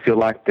today feel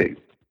like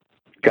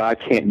God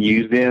can't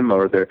use them,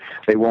 or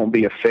they won't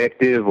be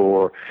effective,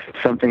 or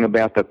something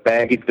about the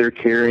baggage they're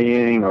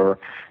carrying, or,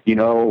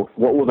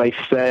 what will they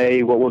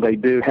say? What will they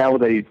do? How will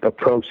they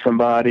approach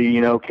somebody?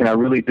 Can I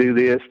really do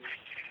this?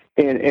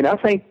 And I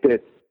think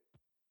that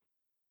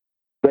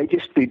they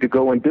just need to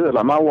go and do it.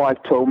 Like my wife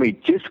told me,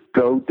 just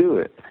go do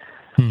it.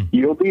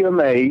 You'll be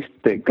amazed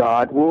that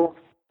God will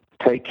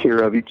take care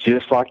of you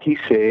just like He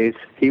says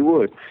He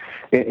would.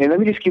 And let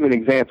me just give you an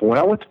example. When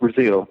I went to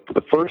Brazil for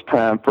the first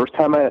time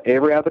I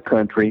ever out of the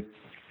country,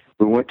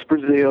 we went to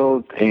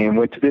Brazil and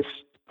went to this,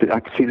 I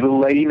can see the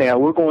little lady now,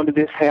 we're going to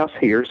this house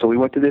here, so we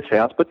went to this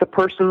house, but the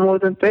person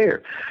wasn't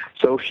there.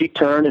 So she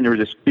turned, and there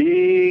was this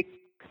big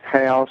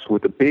house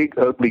with a big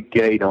ugly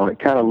gate on it.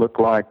 Kind of looked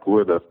like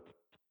looked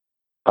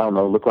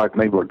like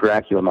maybe where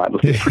Dracula might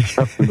live or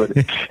something, but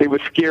it was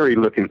scary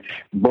looking.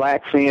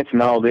 Black fence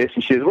and all this.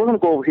 And she says, we're going to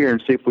go over here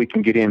and see if we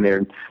can get in there.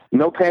 And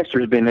no pastor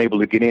has been able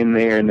to get in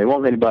there, and they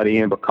won't let anybody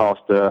in because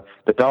the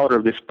daughter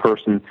of this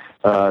person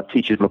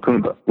teaches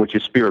Macumba, which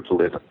is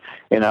spiritualism.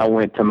 And I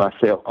went to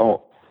myself,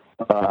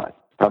 I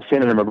was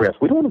saying under my breath,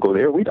 we don't want to go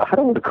there. I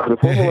don't want to go there.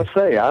 What will I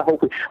say? I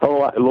hope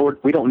Lord,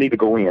 we don't need to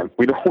go in.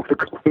 We don't want to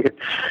go in.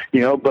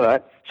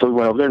 But so we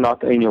went over there,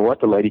 knocked, and you know what?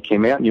 The lady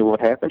came out, and you know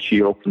what happened?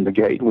 She opened the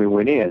gate, and we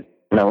went in.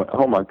 And I went,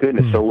 oh, my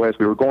goodness. So as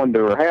we were going to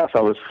her house,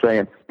 I was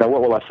saying, now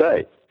what will I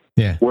say?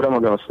 Yeah. What am I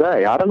going to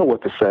say? I don't know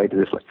what to say to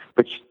this lady.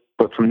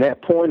 But from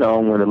that point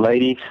on, when the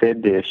lady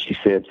said this, she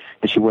said,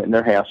 and she went in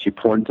their house, she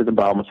pointed to the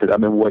Bible and said,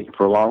 I've been waiting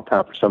for a long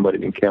time for somebody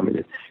to come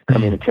in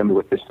and tell me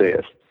what this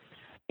says.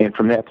 And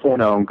from that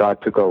point on,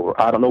 God took over.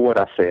 I don't know what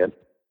I said,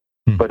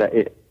 but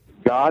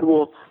God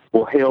will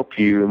help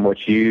you in what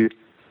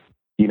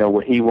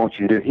what He wants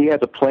you to do. He has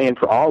a plan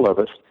for all of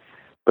us,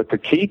 but the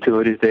key to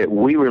it is that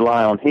we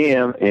rely on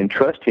Him and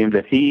trust Him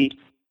that He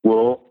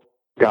will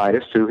guide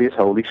us through His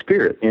Holy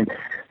Spirit. And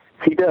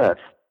He does.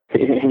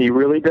 And He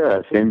really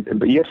does.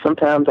 But yes,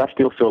 sometimes I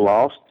still feel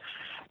lost,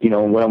 in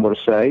what I'm going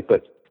to say,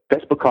 but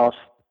that's because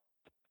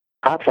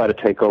I try to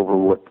take over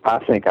what I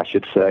think I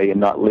should say and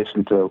not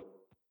listen to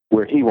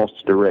where he wants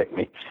to direct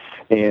me.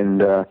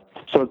 And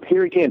so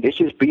here again, it's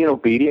just being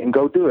obedient and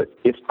go do it.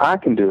 If I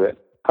can do it,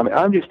 I mean,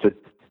 I'm just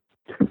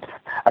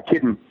I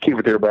kid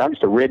with everybody, I'm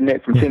just a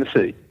redneck from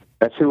Tennessee.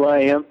 That's who I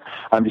am.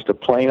 I'm just a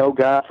plain old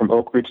guy from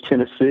Oak Ridge,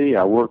 Tennessee.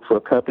 I worked for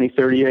a company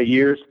 38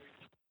 years.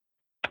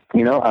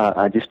 You know,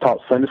 I just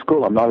taught Sunday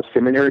school. I'm not a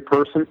seminary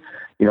person.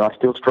 You know, I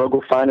still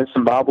struggle finding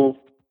some Bible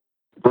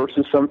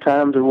verses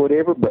sometimes or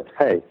whatever. But,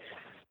 hey,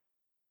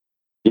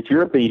 if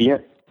you're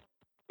obedient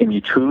and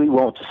you truly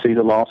want to see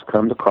the lost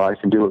come to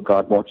Christ and do what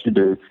God wants you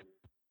to do,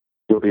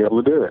 you'll be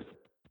able to do it.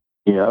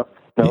 You know?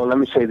 No, let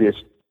me say this.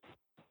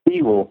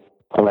 He will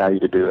allow you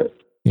to do it.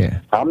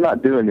 Yeah. I'm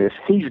not doing this.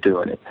 He's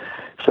doing it.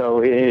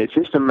 So it's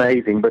just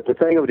amazing. But the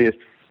thing of it is,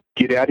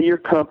 get out of your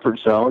comfort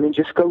zone and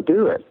just go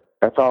do it.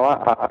 That's all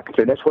I can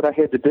say. That's what I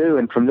had to do.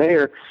 And from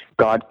there,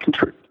 God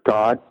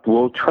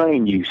will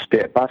train you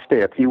step by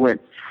step. He went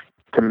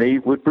to me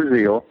with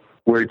Brazil,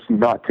 where it's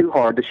not too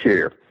hard to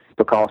share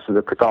because of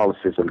the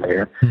Catholicism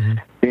there. Mm-hmm.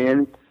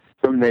 Then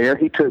from there,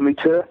 he took me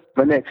to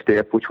my next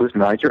step, which was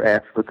Niger,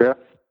 Africa,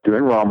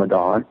 doing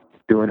Ramadan,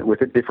 doing it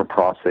with a different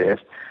process.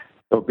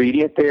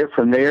 Obedient there.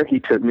 From there, he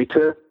took me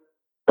to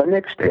the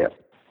next step.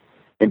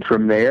 And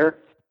from there,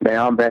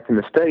 now I'm back in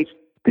the States.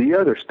 The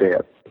other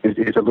step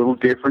is a little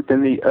different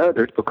than the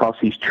others because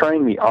he's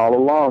trained me all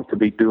along to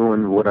be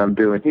doing what I'm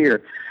doing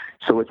here.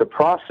 So it's a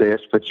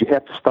process, but you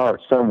have to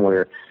start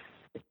somewhere.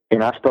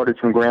 And I started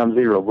from ground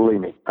zero,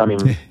 believe me. I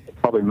mean,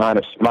 probably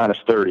minus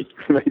 30,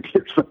 maybe,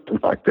 or something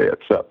like that.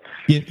 So,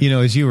 you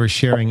know, as you were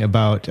sharing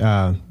about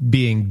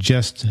being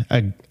just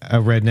a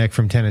redneck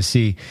from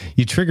Tennessee,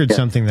 you triggered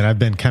something that I've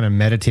been kind of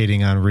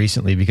meditating on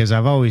recently, because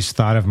I've always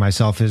thought of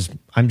myself as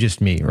I'm just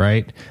me,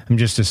 right? I'm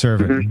just a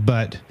servant. Mm-hmm.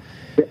 But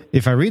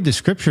if I read the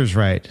scriptures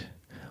right,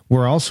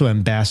 we're also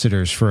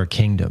ambassadors for a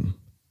kingdom.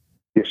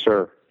 Yes,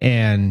 sir.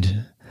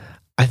 And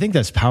I think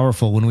that's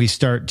powerful when we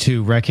start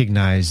to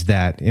recognize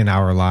that in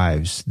our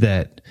lives,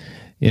 that,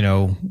 you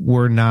know,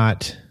 we're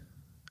not,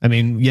 I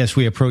mean, yes,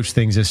 we approach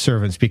things as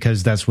servants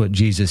because that's what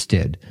Jesus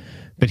did,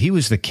 but he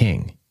was the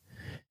king,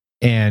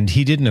 and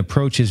he didn't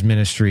approach his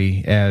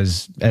ministry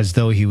as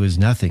though he was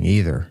nothing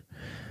either.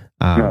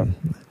 No.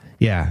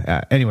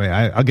 Yeah. Anyway,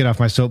 I'll get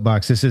off my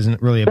soapbox. This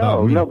isn't really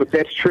about me. No, but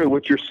that's true.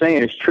 What you're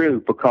saying is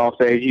true, because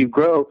as you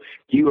grow,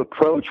 you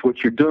approach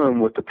what you're doing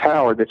with the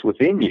power that's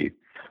within you.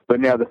 But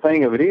now the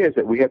thing of it is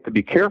that we have to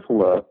be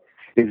careful of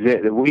is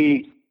that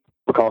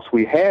because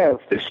we have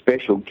this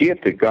special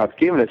gift that God's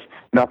given us,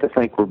 not to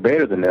think we're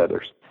better than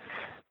others.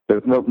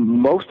 The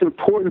most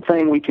important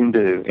thing we can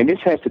do, and this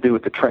has to do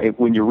with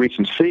when you're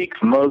reaching Sikhs,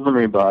 Muslim, or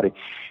anybody,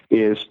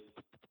 is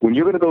when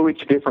you're going to go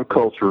reach a different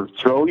culture,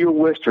 throw your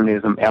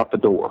Westernism out the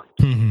door.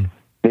 Mm-hmm.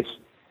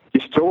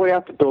 Just throw it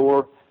out the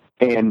door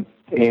and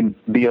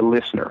be a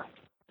listener.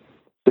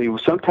 See,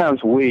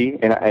 sometimes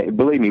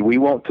believe me, we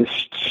want to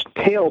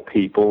tell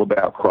people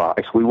about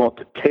Christ. We want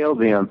to tell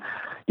them,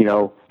 you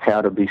know,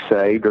 how to be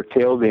saved, or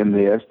tell them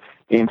this,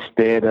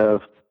 instead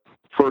of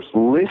first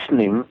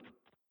listening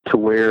to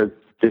where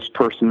this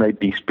person may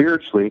be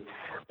spiritually,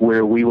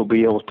 where we will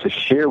be able to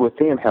share with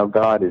them how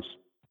God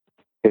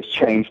has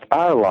changed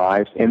our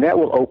lives, and that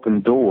will open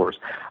doors.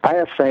 I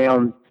have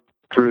found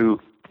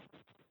through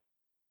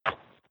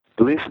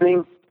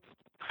listening,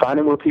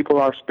 finding where people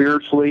are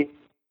spiritually,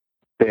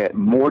 that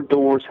more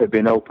doors have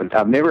been opened.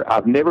 I've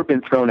never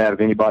been thrown out of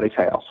anybody's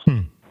house.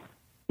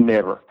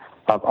 Never.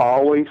 I've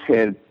always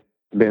been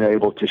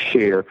able to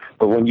share.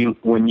 But when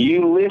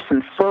you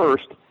listen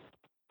first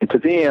to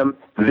them,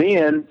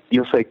 then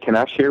you'll say, "Can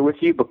I share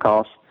with you?"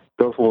 Because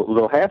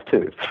they'll have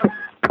to.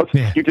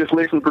 Because you just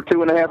listen for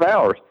 2.5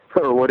 hours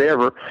or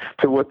whatever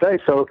to what they.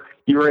 So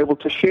you're able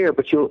to share,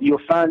 but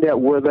you'll find out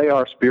where they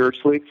are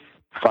spiritually,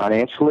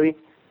 financially,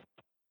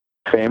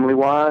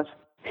 family-wise,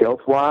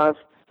 health-wise.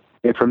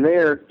 And from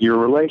there, your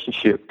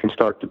relationship can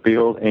start to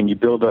build, and you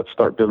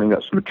start building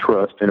up some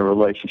trust in a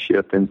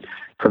relationship. And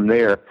from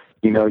there,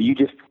 you know,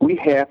 we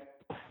have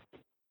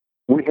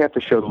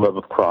to show the love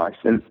of Christ.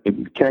 And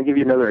can I give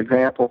you another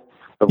example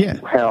of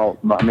how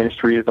my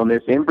ministry is on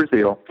this? In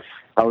Brazil,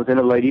 I was in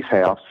a lady's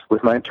house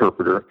with my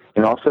interpreter,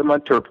 and all of a sudden my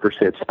interpreter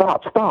said,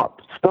 "Stop,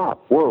 stop,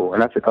 stop, whoa."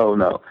 And I said, "Oh,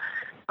 no."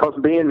 Because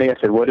being me, I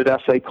said, "What did I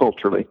say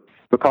culturally?"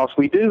 Because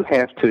we do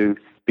have to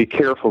be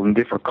careful in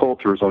different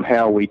cultures on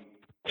how we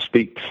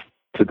speak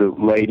to the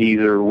ladies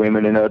or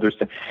women and others.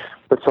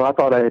 But so I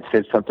thought I had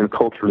said something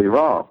culturally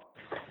wrong.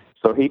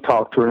 So he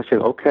talked to her and said,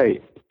 "Okay,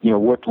 you know,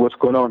 what's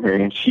going on here?"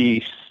 And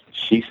he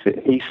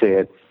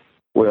said,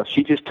 "Well,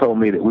 she just told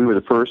me that we were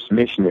the first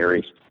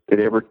missionaries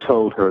that ever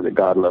told her that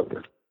God loved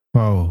her."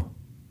 Oh.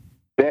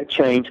 That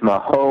changed my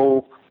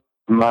whole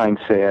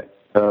mindset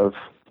of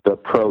the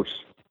approach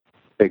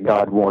that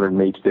God wanted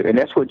me to do. And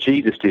that's what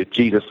Jesus did.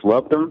 Jesus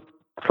loved them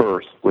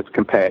first with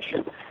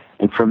compassion.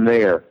 And from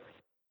there,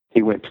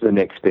 he went to the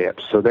next step.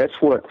 So that's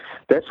what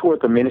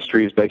the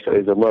ministry is basically,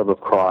 is the love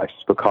of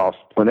Christ. Because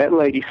when that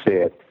lady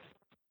said,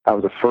 I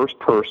was the first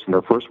person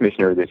or first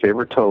missionary that's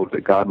ever told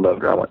that God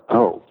loved her, I went,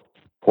 "Oh,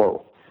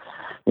 whoa,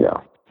 yeah,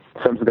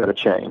 something's got to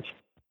change."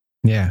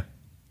 Yeah.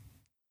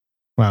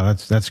 Wow,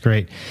 that's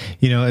great.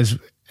 You know,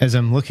 as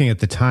I'm looking at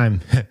the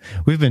time,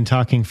 we've been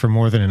talking for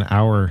more than an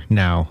hour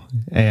now,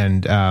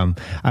 and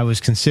I was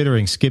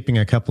considering skipping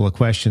a couple of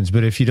questions,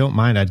 but if you don't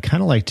mind, I'd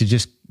kind of like to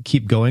just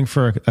keep going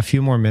for a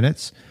few more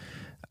minutes.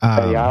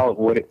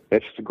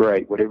 That's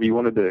great. Whatever you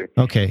want to do.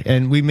 Okay,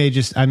 and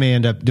I may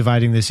end up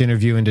dividing this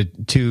interview into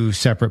two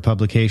separate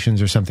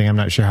publications or something. I'm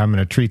not sure how I'm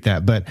going to treat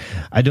that, but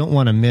I don't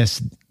want to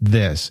miss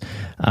this.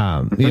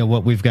 You know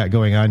what we've got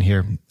going on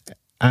here.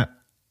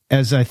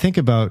 As I think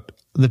about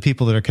the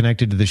people that are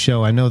connected to the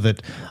show, I know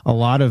that a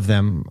lot of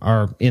them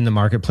are in the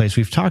marketplace.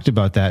 We've talked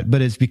about that,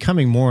 but it's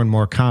becoming more and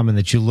more common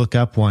that you look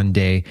up one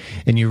day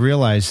and you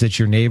realize that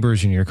your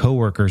neighbors and your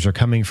coworkers are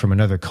coming from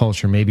another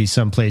culture, maybe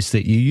someplace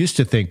that you used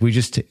to think we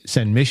just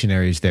send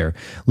missionaries there.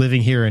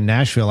 Living here in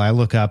Nashville, I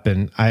look up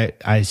and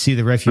I see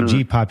the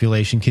refugee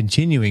population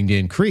continuing to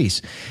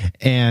increase.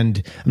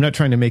 And I'm not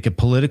trying to make a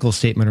political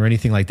statement or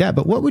anything like that,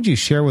 but what would you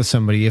share with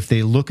somebody if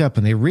they look up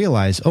and they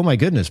realize, oh my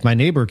goodness, my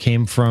neighbor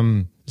came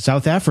from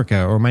South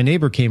Africa, or my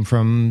neighbor came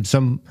from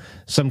some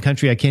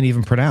country I can't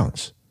even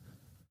pronounce?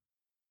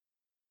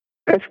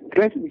 Let's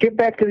get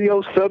back to the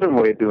old Southern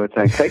way of doing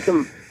things. Take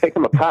them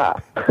a pie.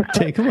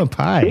 Take them a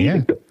pie.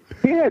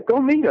 Yeah,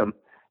 go meet them.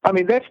 I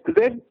mean, that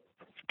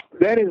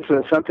is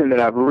something that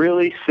I've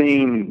really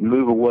seen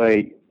move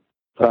away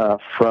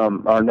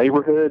from our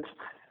neighborhoods,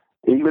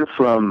 even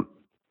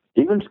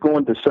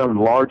going to some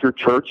larger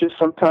churches.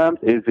 Sometimes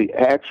is the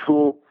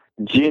actual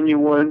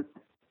genuine.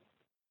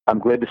 I'm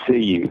glad to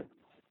see you.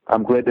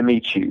 I'm glad to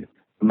meet you.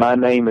 My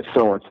name is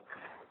so-and-so.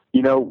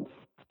 You know,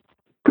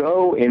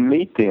 go and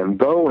meet them.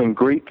 Go and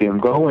greet them.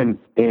 Go and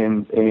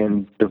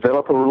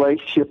develop a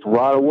relationship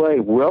right away.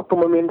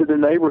 Welcome them into the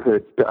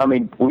neighborhood. I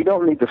mean, we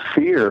don't need to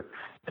fear,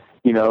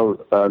 you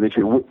know,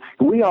 that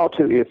we ought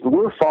to, if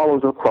we're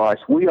followers of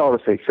Christ, we ought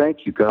to say,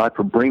 thank you, God,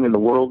 for bringing the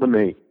world to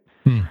me.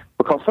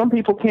 Because some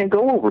people can't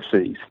go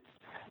overseas.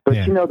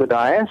 But, you know, the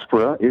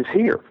diaspora is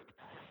here.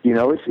 You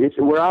know, it's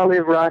where I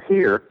live right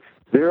here.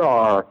 There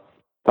are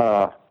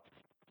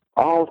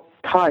all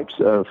types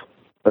of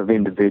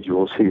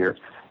individuals here,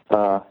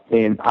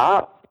 and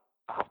I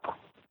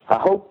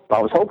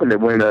was hoping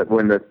that when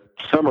the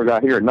summer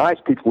got here at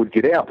night, people would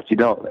get out, but you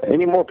don't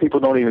anymore.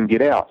 People don't even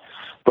get out.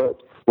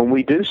 But when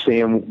we do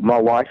see them, my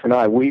wife and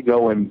I, we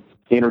go and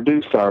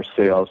introduce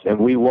ourselves, and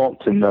we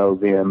want to know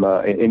them.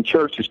 In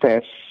church this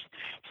past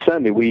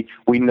Sunday, we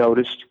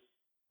noticed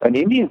an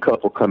Indian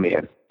couple come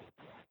in,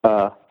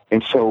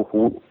 and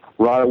so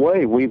right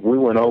away we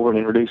went over and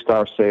introduced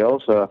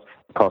ourselves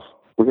because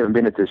we haven't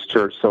been at this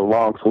church so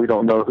long, so we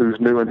don't know who's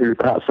new and who's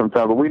not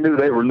sometimes, but we knew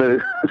they were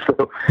new.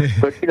 So,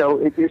 but, you know,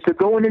 it's to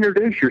go and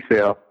introduce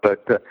yourself,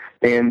 but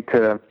and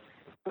to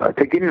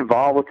get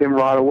involved with them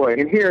right away.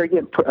 And here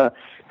again,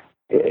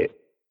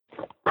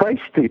 pray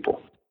for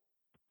people.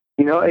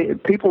 You know,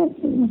 people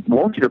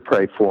want you to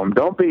pray for them.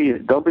 Don't be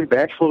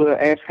bashful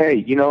to ask,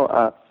 hey, you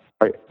know,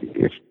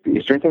 is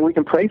there anything we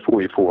can pray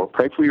for you for?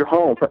 Pray for your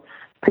home.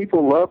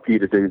 People love for you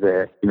to do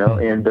that, you know,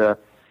 and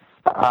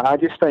I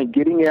just think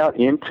getting out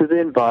into the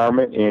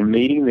environment and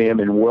meeting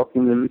them and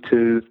welcoming them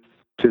to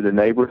the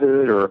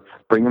neighborhood or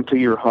bring them to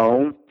your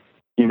home,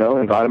 you know,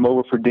 invite them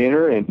over for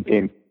dinner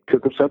and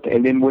cook them something.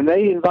 And then when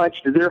they invite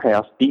you to their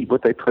house, eat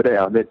what they put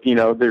out. That, you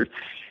know, it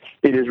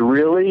is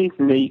really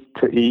neat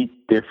to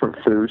eat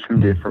different foods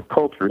from different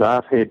cultures.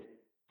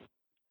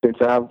 Since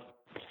I've,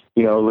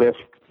 you know, left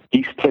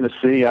East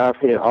Tennessee, I've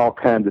had all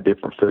kinds of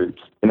different foods.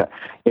 And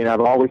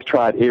I've always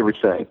tried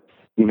everything.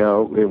 You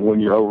know, when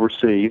you're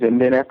overseas,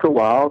 and then after a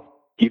while,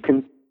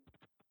 you'll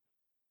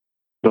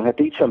have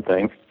to eat some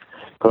things.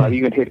 Because I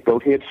even had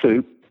goat head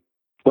soup,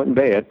 wasn't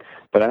bad,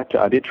 but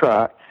I did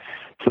try it.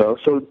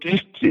 So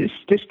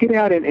just get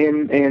out and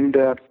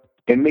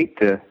meet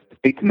the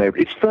neighbor.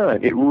 It's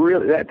fun. It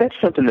really that's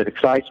something that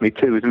excites me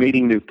too, is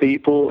meeting new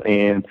people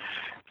and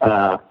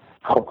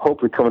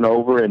hopefully coming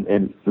over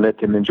and let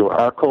them enjoy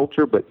our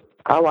culture, but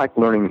I like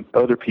learning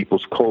other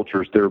people's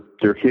cultures,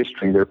 their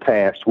history, their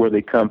past, where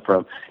they come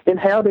from, and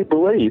how they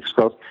believe.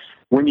 Because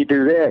when you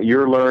do that,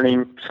 you're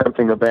learning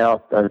something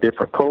about a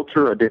different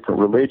culture, a different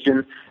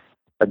religion,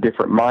 a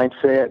different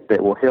mindset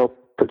that will help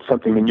put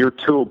something in your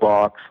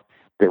toolbox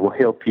that will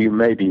help you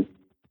maybe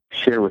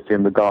share with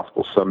them the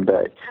gospel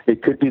someday.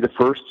 It could be the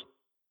first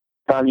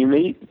time you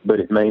meet, but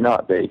it may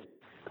not be.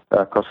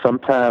 Because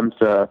sometimes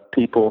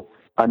people,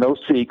 I know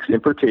Sikhs in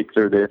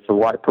particular, that if a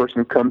white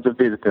person comes to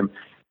visit them,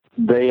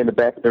 they, in the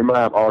back of their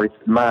mind,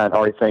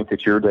 already think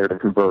that you're there to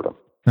convert them.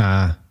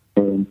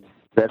 And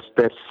that's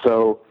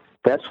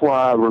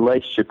why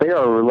they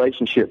are a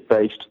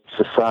relationship-based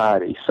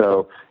society.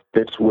 So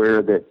that's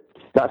where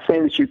not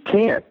saying that you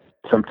can't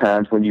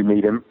sometimes when you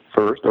meet them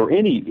first, or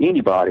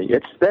anybody.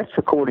 That's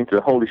according to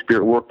the Holy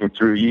Spirit working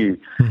through you.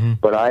 Mm-hmm.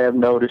 But I have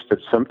noticed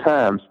that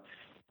sometimes,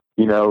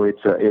 you know,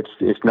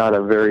 it's not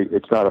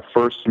a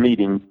first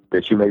meeting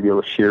that you may be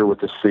able to share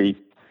with the Sikh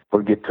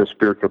or get to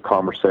spiritual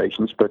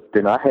conversations, but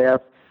then I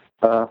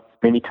have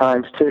many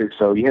times too.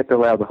 So you have to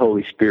allow the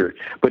Holy Spirit.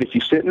 But if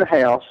you sit in the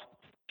house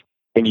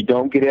and you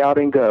don't get out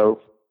and go,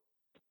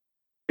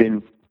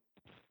 then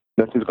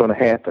nothing's going to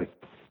happen.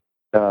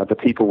 The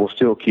people will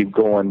still keep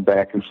going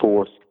back and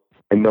forth,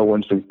 and no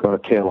one's going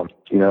to tell them,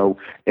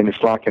 And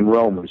it's like in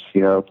Romans,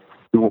 we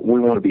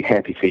want to be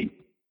happy feet.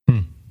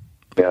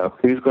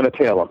 Who's going to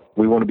tell them?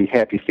 We want to be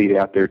happy feet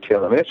out there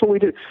telling them. That's what we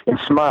do. And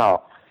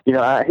smile.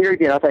 Here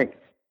again, I think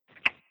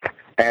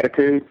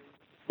attitude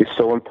is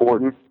so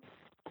important.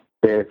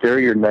 That if they're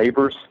your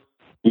neighbors,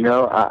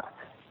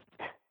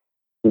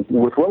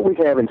 with what we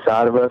have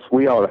inside of us,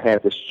 we ought to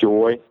have this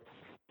joy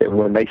that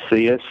when they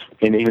see us,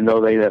 and even though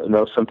they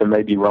know something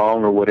may be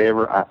wrong or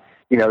whatever,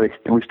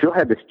 we still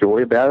have this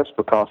joy about us,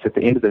 because at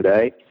the end of the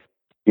day,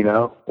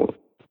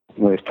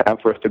 when it's time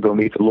for us to go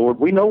meet the Lord,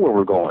 we know where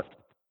we're going.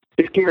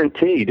 It's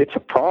guaranteed. It's a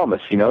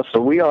promise,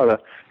 So we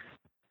ought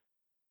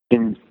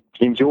to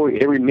enjoy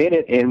every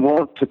minute and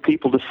want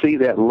people to see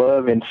that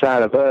love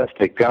inside of us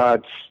that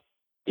God's,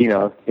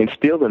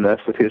 instilled in us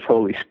with His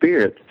Holy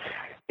Spirit,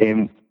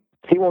 and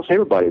He wants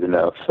everybody to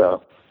know.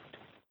 So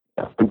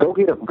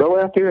go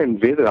out there and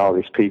visit all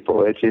these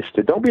people. It's just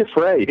don't be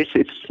afraid.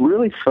 It's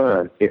really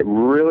fun. It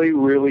really,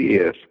 really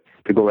is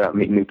to go out and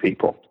meet new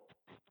people.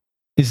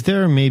 Is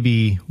there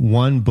maybe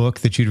one book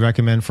that you'd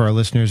recommend for our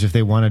listeners if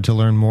they wanted to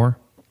learn more?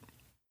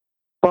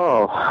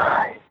 Oh,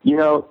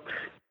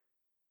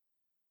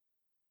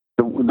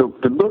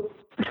 the book.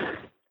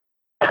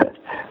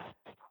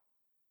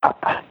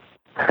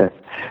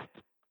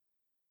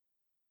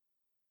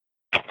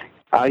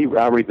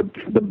 I read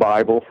the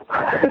Bible,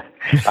 but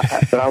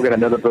I've got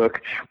another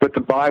book. But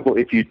the Bible,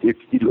 if you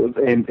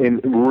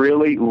and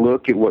really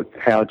look at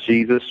how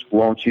Jesus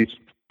wants you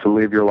to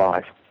live your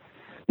life,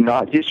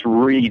 not just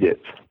read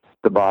it,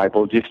 the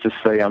Bible, just to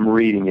say I'm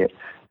reading it,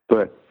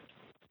 but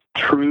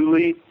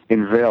truly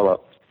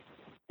envelop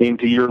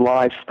into your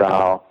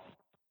lifestyle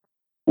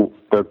the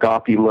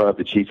agape love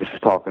that Jesus is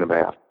talking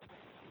about.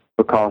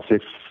 Because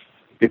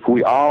if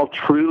we all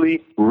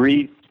truly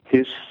read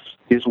His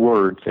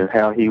words and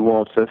how He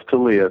wants us to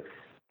live,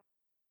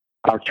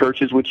 our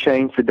churches would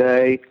change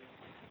today.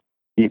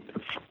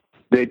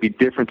 They'd be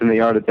different than they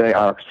are today.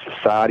 Our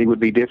society would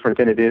be different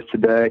than it is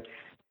today,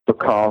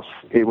 because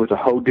it was a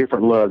whole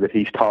different love that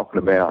He's talking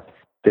about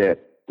that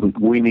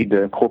we need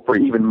to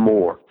incorporate even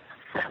more.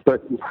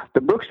 But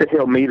the books that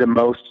helped me the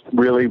most,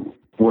 really,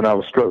 when I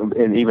was struggling,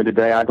 and even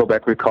today, I go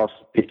back because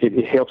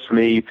it helps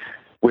me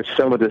with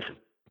some of the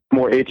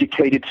more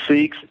educated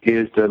Sikhs,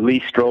 is the Lee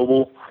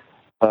Strobel,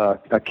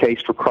 A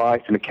Case for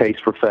Christ and A Case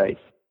for Faith.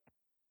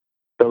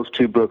 Those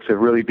two books have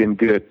really been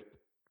good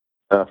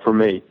for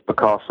me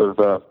because of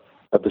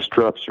the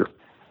structure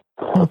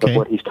of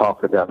what he's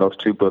talking about in those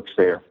two books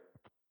there.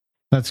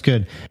 That's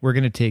good. We're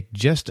going to take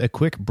just a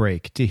quick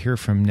break to hear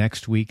from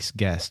next week's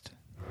guest.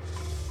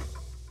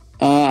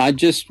 I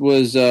just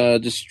was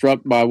just struck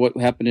by what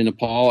happened in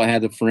Nepal. I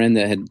had a friend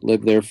that had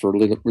lived there for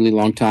a really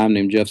long time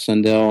named Jeff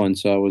Sundell, and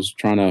so I was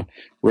trying to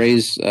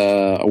raise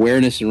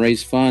awareness and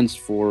raise funds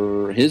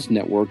for his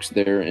networks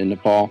there in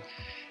Nepal.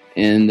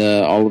 And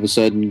all of a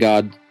sudden,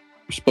 God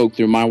spoke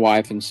through my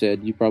wife and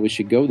said, "You probably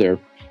should go there."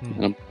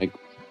 And I'm like,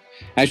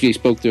 actually, he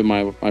spoke through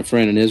my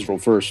friend in Israel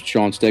first,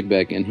 Sean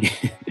Stegbeck, and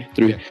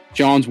through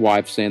Sean's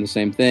wife saying the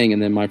same thing.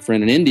 And then my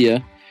friend in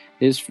India,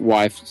 his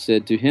wife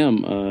said to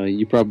him,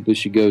 "You probably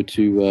should go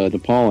to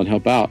Nepal and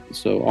help out."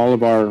 So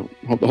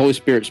the Holy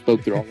Spirit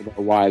spoke through all of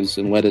our wives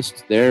and led us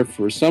there.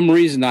 For some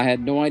reason, I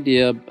had no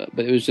idea,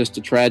 but it was just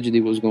a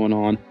tragedy what was going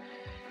on.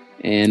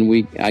 And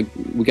we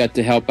got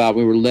to help out.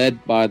 We were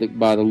led by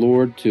the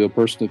Lord to a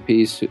person of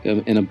peace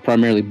in a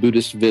primarily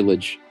Buddhist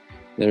village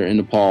there in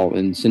Nepal,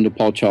 in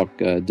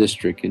Sindhupalchok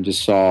district, and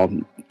just saw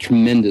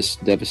tremendous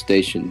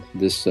devastation,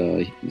 this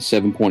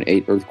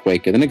 7.8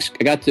 earthquake. And then I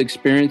got to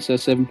experience a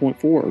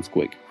 7.4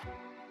 earthquake.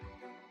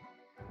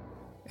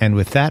 And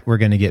with that, we're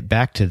going to get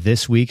back to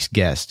this week's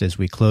guest as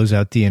we close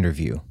out the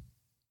interview.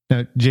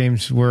 Now,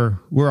 James, we're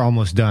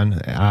almost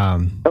done.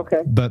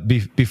 Okay. But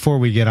before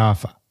we get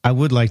off, I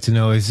would like to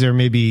know, is there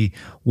maybe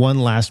one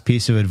last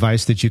piece of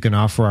advice that you can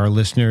offer our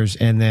listeners,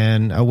 and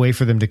then a way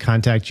for them to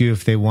contact you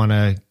if they want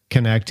to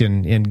connect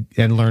and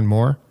learn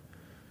more?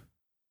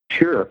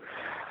 Sure.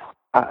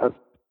 I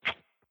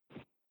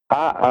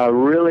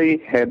really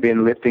have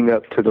been lifting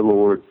up to the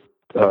Lord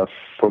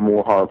for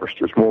more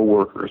harvesters, more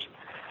workers,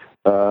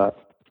 for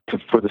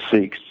the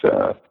Sikhs.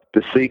 The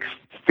Sikhs,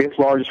 fifth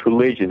largest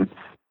religion,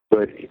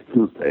 but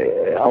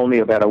only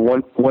about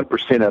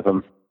 1% of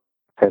them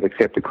have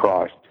accepted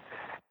Christ.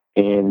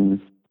 And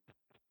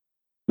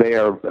they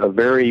are a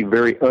very,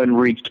 very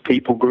unreached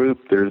people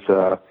group. There's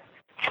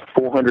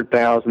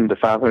 400,000 to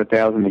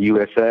 500,000 in the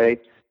USA.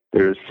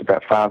 There's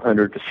about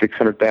 500 to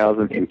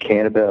 600,000 in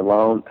Canada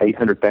alone,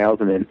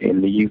 800,000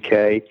 in the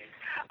UK.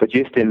 But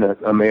just in the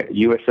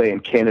USA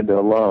and Canada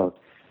alone,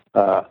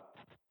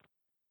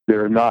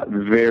 there are not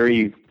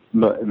very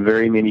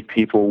many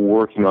people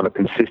working on a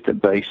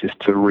consistent basis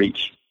to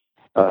reach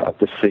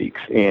the Sikhs.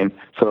 And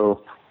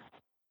so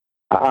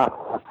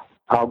I'll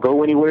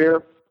go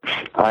anywhere.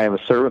 I am a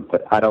servant,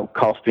 but I don't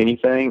cost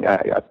anything.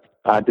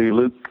 I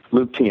do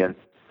Luke 10.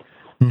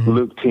 Mm-hmm.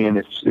 Luke 10,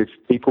 if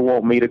people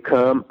want me to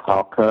come,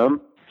 I'll come.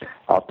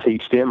 I'll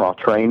teach them. I'll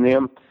train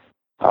them.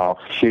 I'll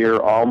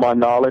share all my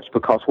knowledge,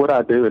 because what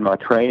I do in my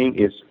training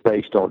is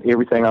based on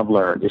everything I've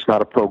learned. It's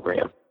not a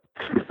program.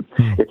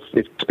 It's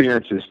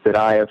experiences that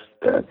I have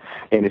done,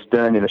 and it's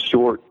done in a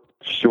short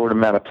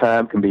amount of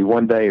time. Can be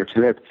 1 day or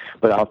 2,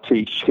 but I'll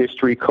teach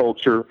history,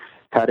 culture,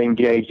 how to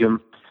engage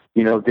them.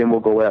 Then we'll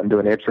go out and do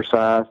an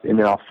exercise, and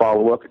then I'll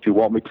follow up if you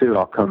want me to, and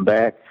I'll come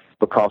back,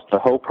 because the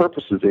whole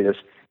purpose of this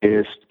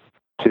is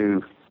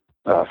to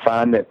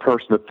find that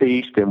person of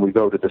peace. Then we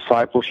go to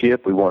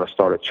discipleship. We want to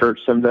start a church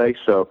someday.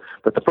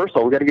 But the first of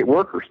all, we got to get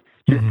workers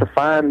just to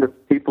find the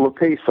people of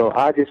peace. So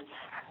I just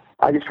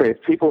pray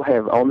if people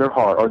have on their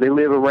heart, or they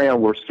live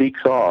around where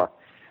Sikhs are,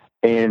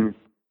 and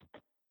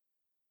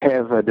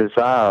have a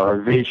desire or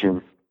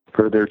vision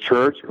for their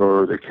church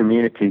or their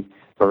community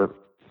or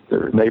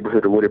their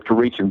neighborhood or whatever to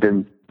reach them,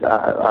 then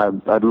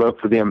I'd love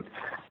for them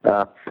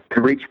to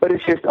reach. But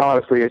it's just,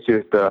 honestly,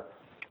 there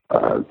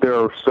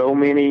are so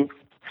many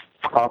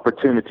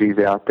opportunities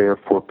out there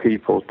for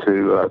people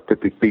to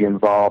be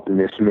involved in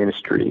this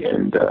ministry,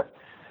 and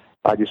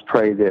I just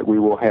pray that we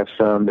will have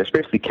some,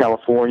 especially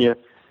California,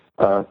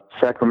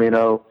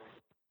 Sacramento,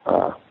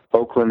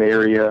 Oakland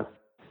area,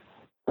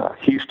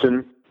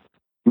 Houston,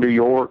 New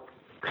York.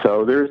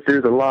 So there's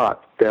a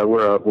lot that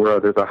where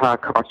there's a high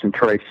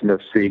concentration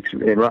of Sikhs,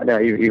 and right now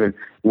even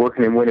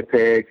working in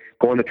Winnipeg,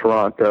 going to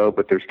Toronto,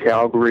 but there's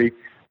Calgary,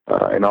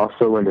 and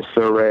also in the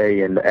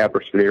Surrey and the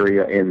Abbotsford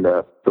area in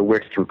the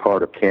western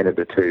part of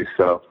Canada too.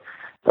 So,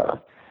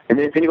 and then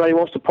if anybody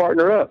wants to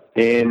partner up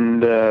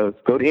and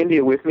go to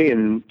India with me,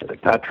 and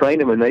I train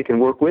them and they can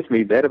work with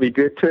me, that'll be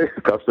good too,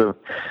 because the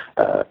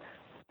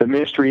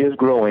ministry is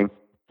growing,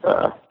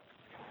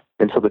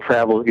 and so the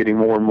travel is getting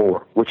more and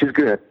more, which is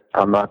good.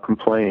 I'm not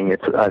complaining.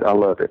 I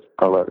love it.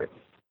 I love it.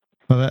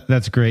 Well,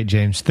 that's great,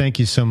 James. Thank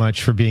you so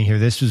much for being here.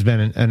 This has been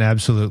an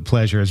absolute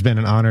pleasure. It's been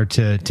an honor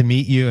to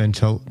meet you and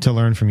to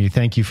learn from you.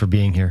 Thank you for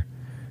being here.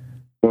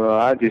 Well,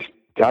 I just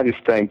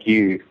thank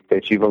you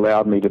that you've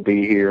allowed me to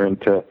be here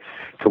and to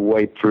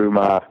wade through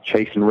my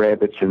chasing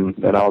rabbits and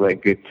all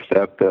that good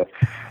stuff, to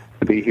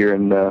be here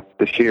and to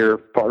share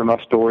part of my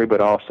story,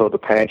 but also the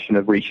passion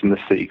of reaching the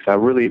Sikhs. I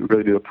really,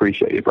 really do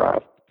appreciate it,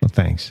 Brian. Well,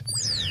 thanks.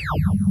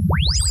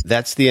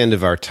 That's the end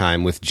of our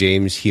time with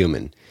James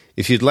Heumann.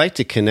 If you'd like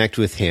to connect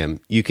with him,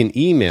 you can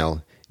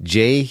email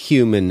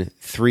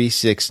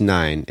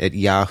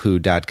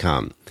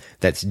jheumann369@yahoo.com.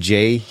 That's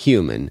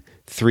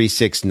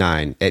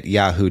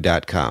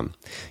jheumann369@yahoo.com.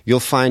 You'll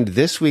find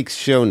this week's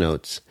show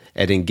notes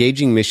at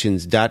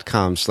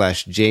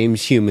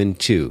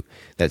engagingmissions.com/JamesHeumann2.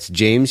 That's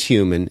James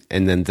Heumann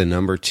and then the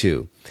number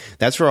 2.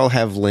 That's where I'll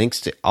have links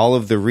to all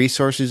of the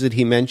resources that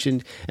he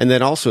mentioned. And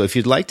then also, if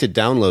you'd like to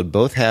download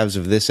both halves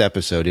of this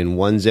episode in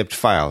one zipped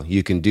file,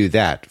 you can do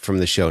that from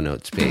the show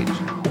notes page.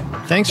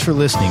 Thanks for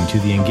listening to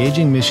the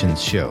Engaging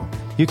Missions Show.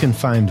 You can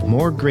find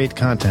more great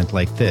content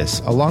like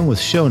this, along with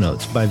show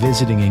notes, by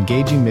visiting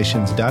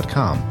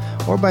engagingmissions.com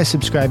or by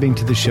subscribing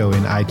to the show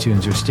in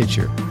iTunes or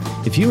Stitcher.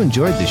 If you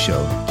enjoyed the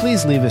show,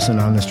 please leave us an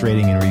honest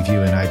rating and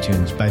review in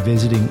iTunes by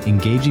visiting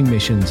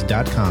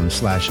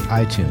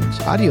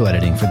engagingmissions.com/iTunes. Audio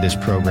editing for this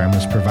program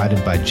was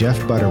provided by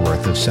Jeff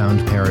Butterworth of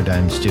Sound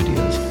Paradigm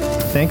Studios.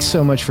 Thanks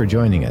so much for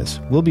joining us.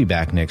 We'll be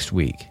back next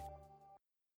week.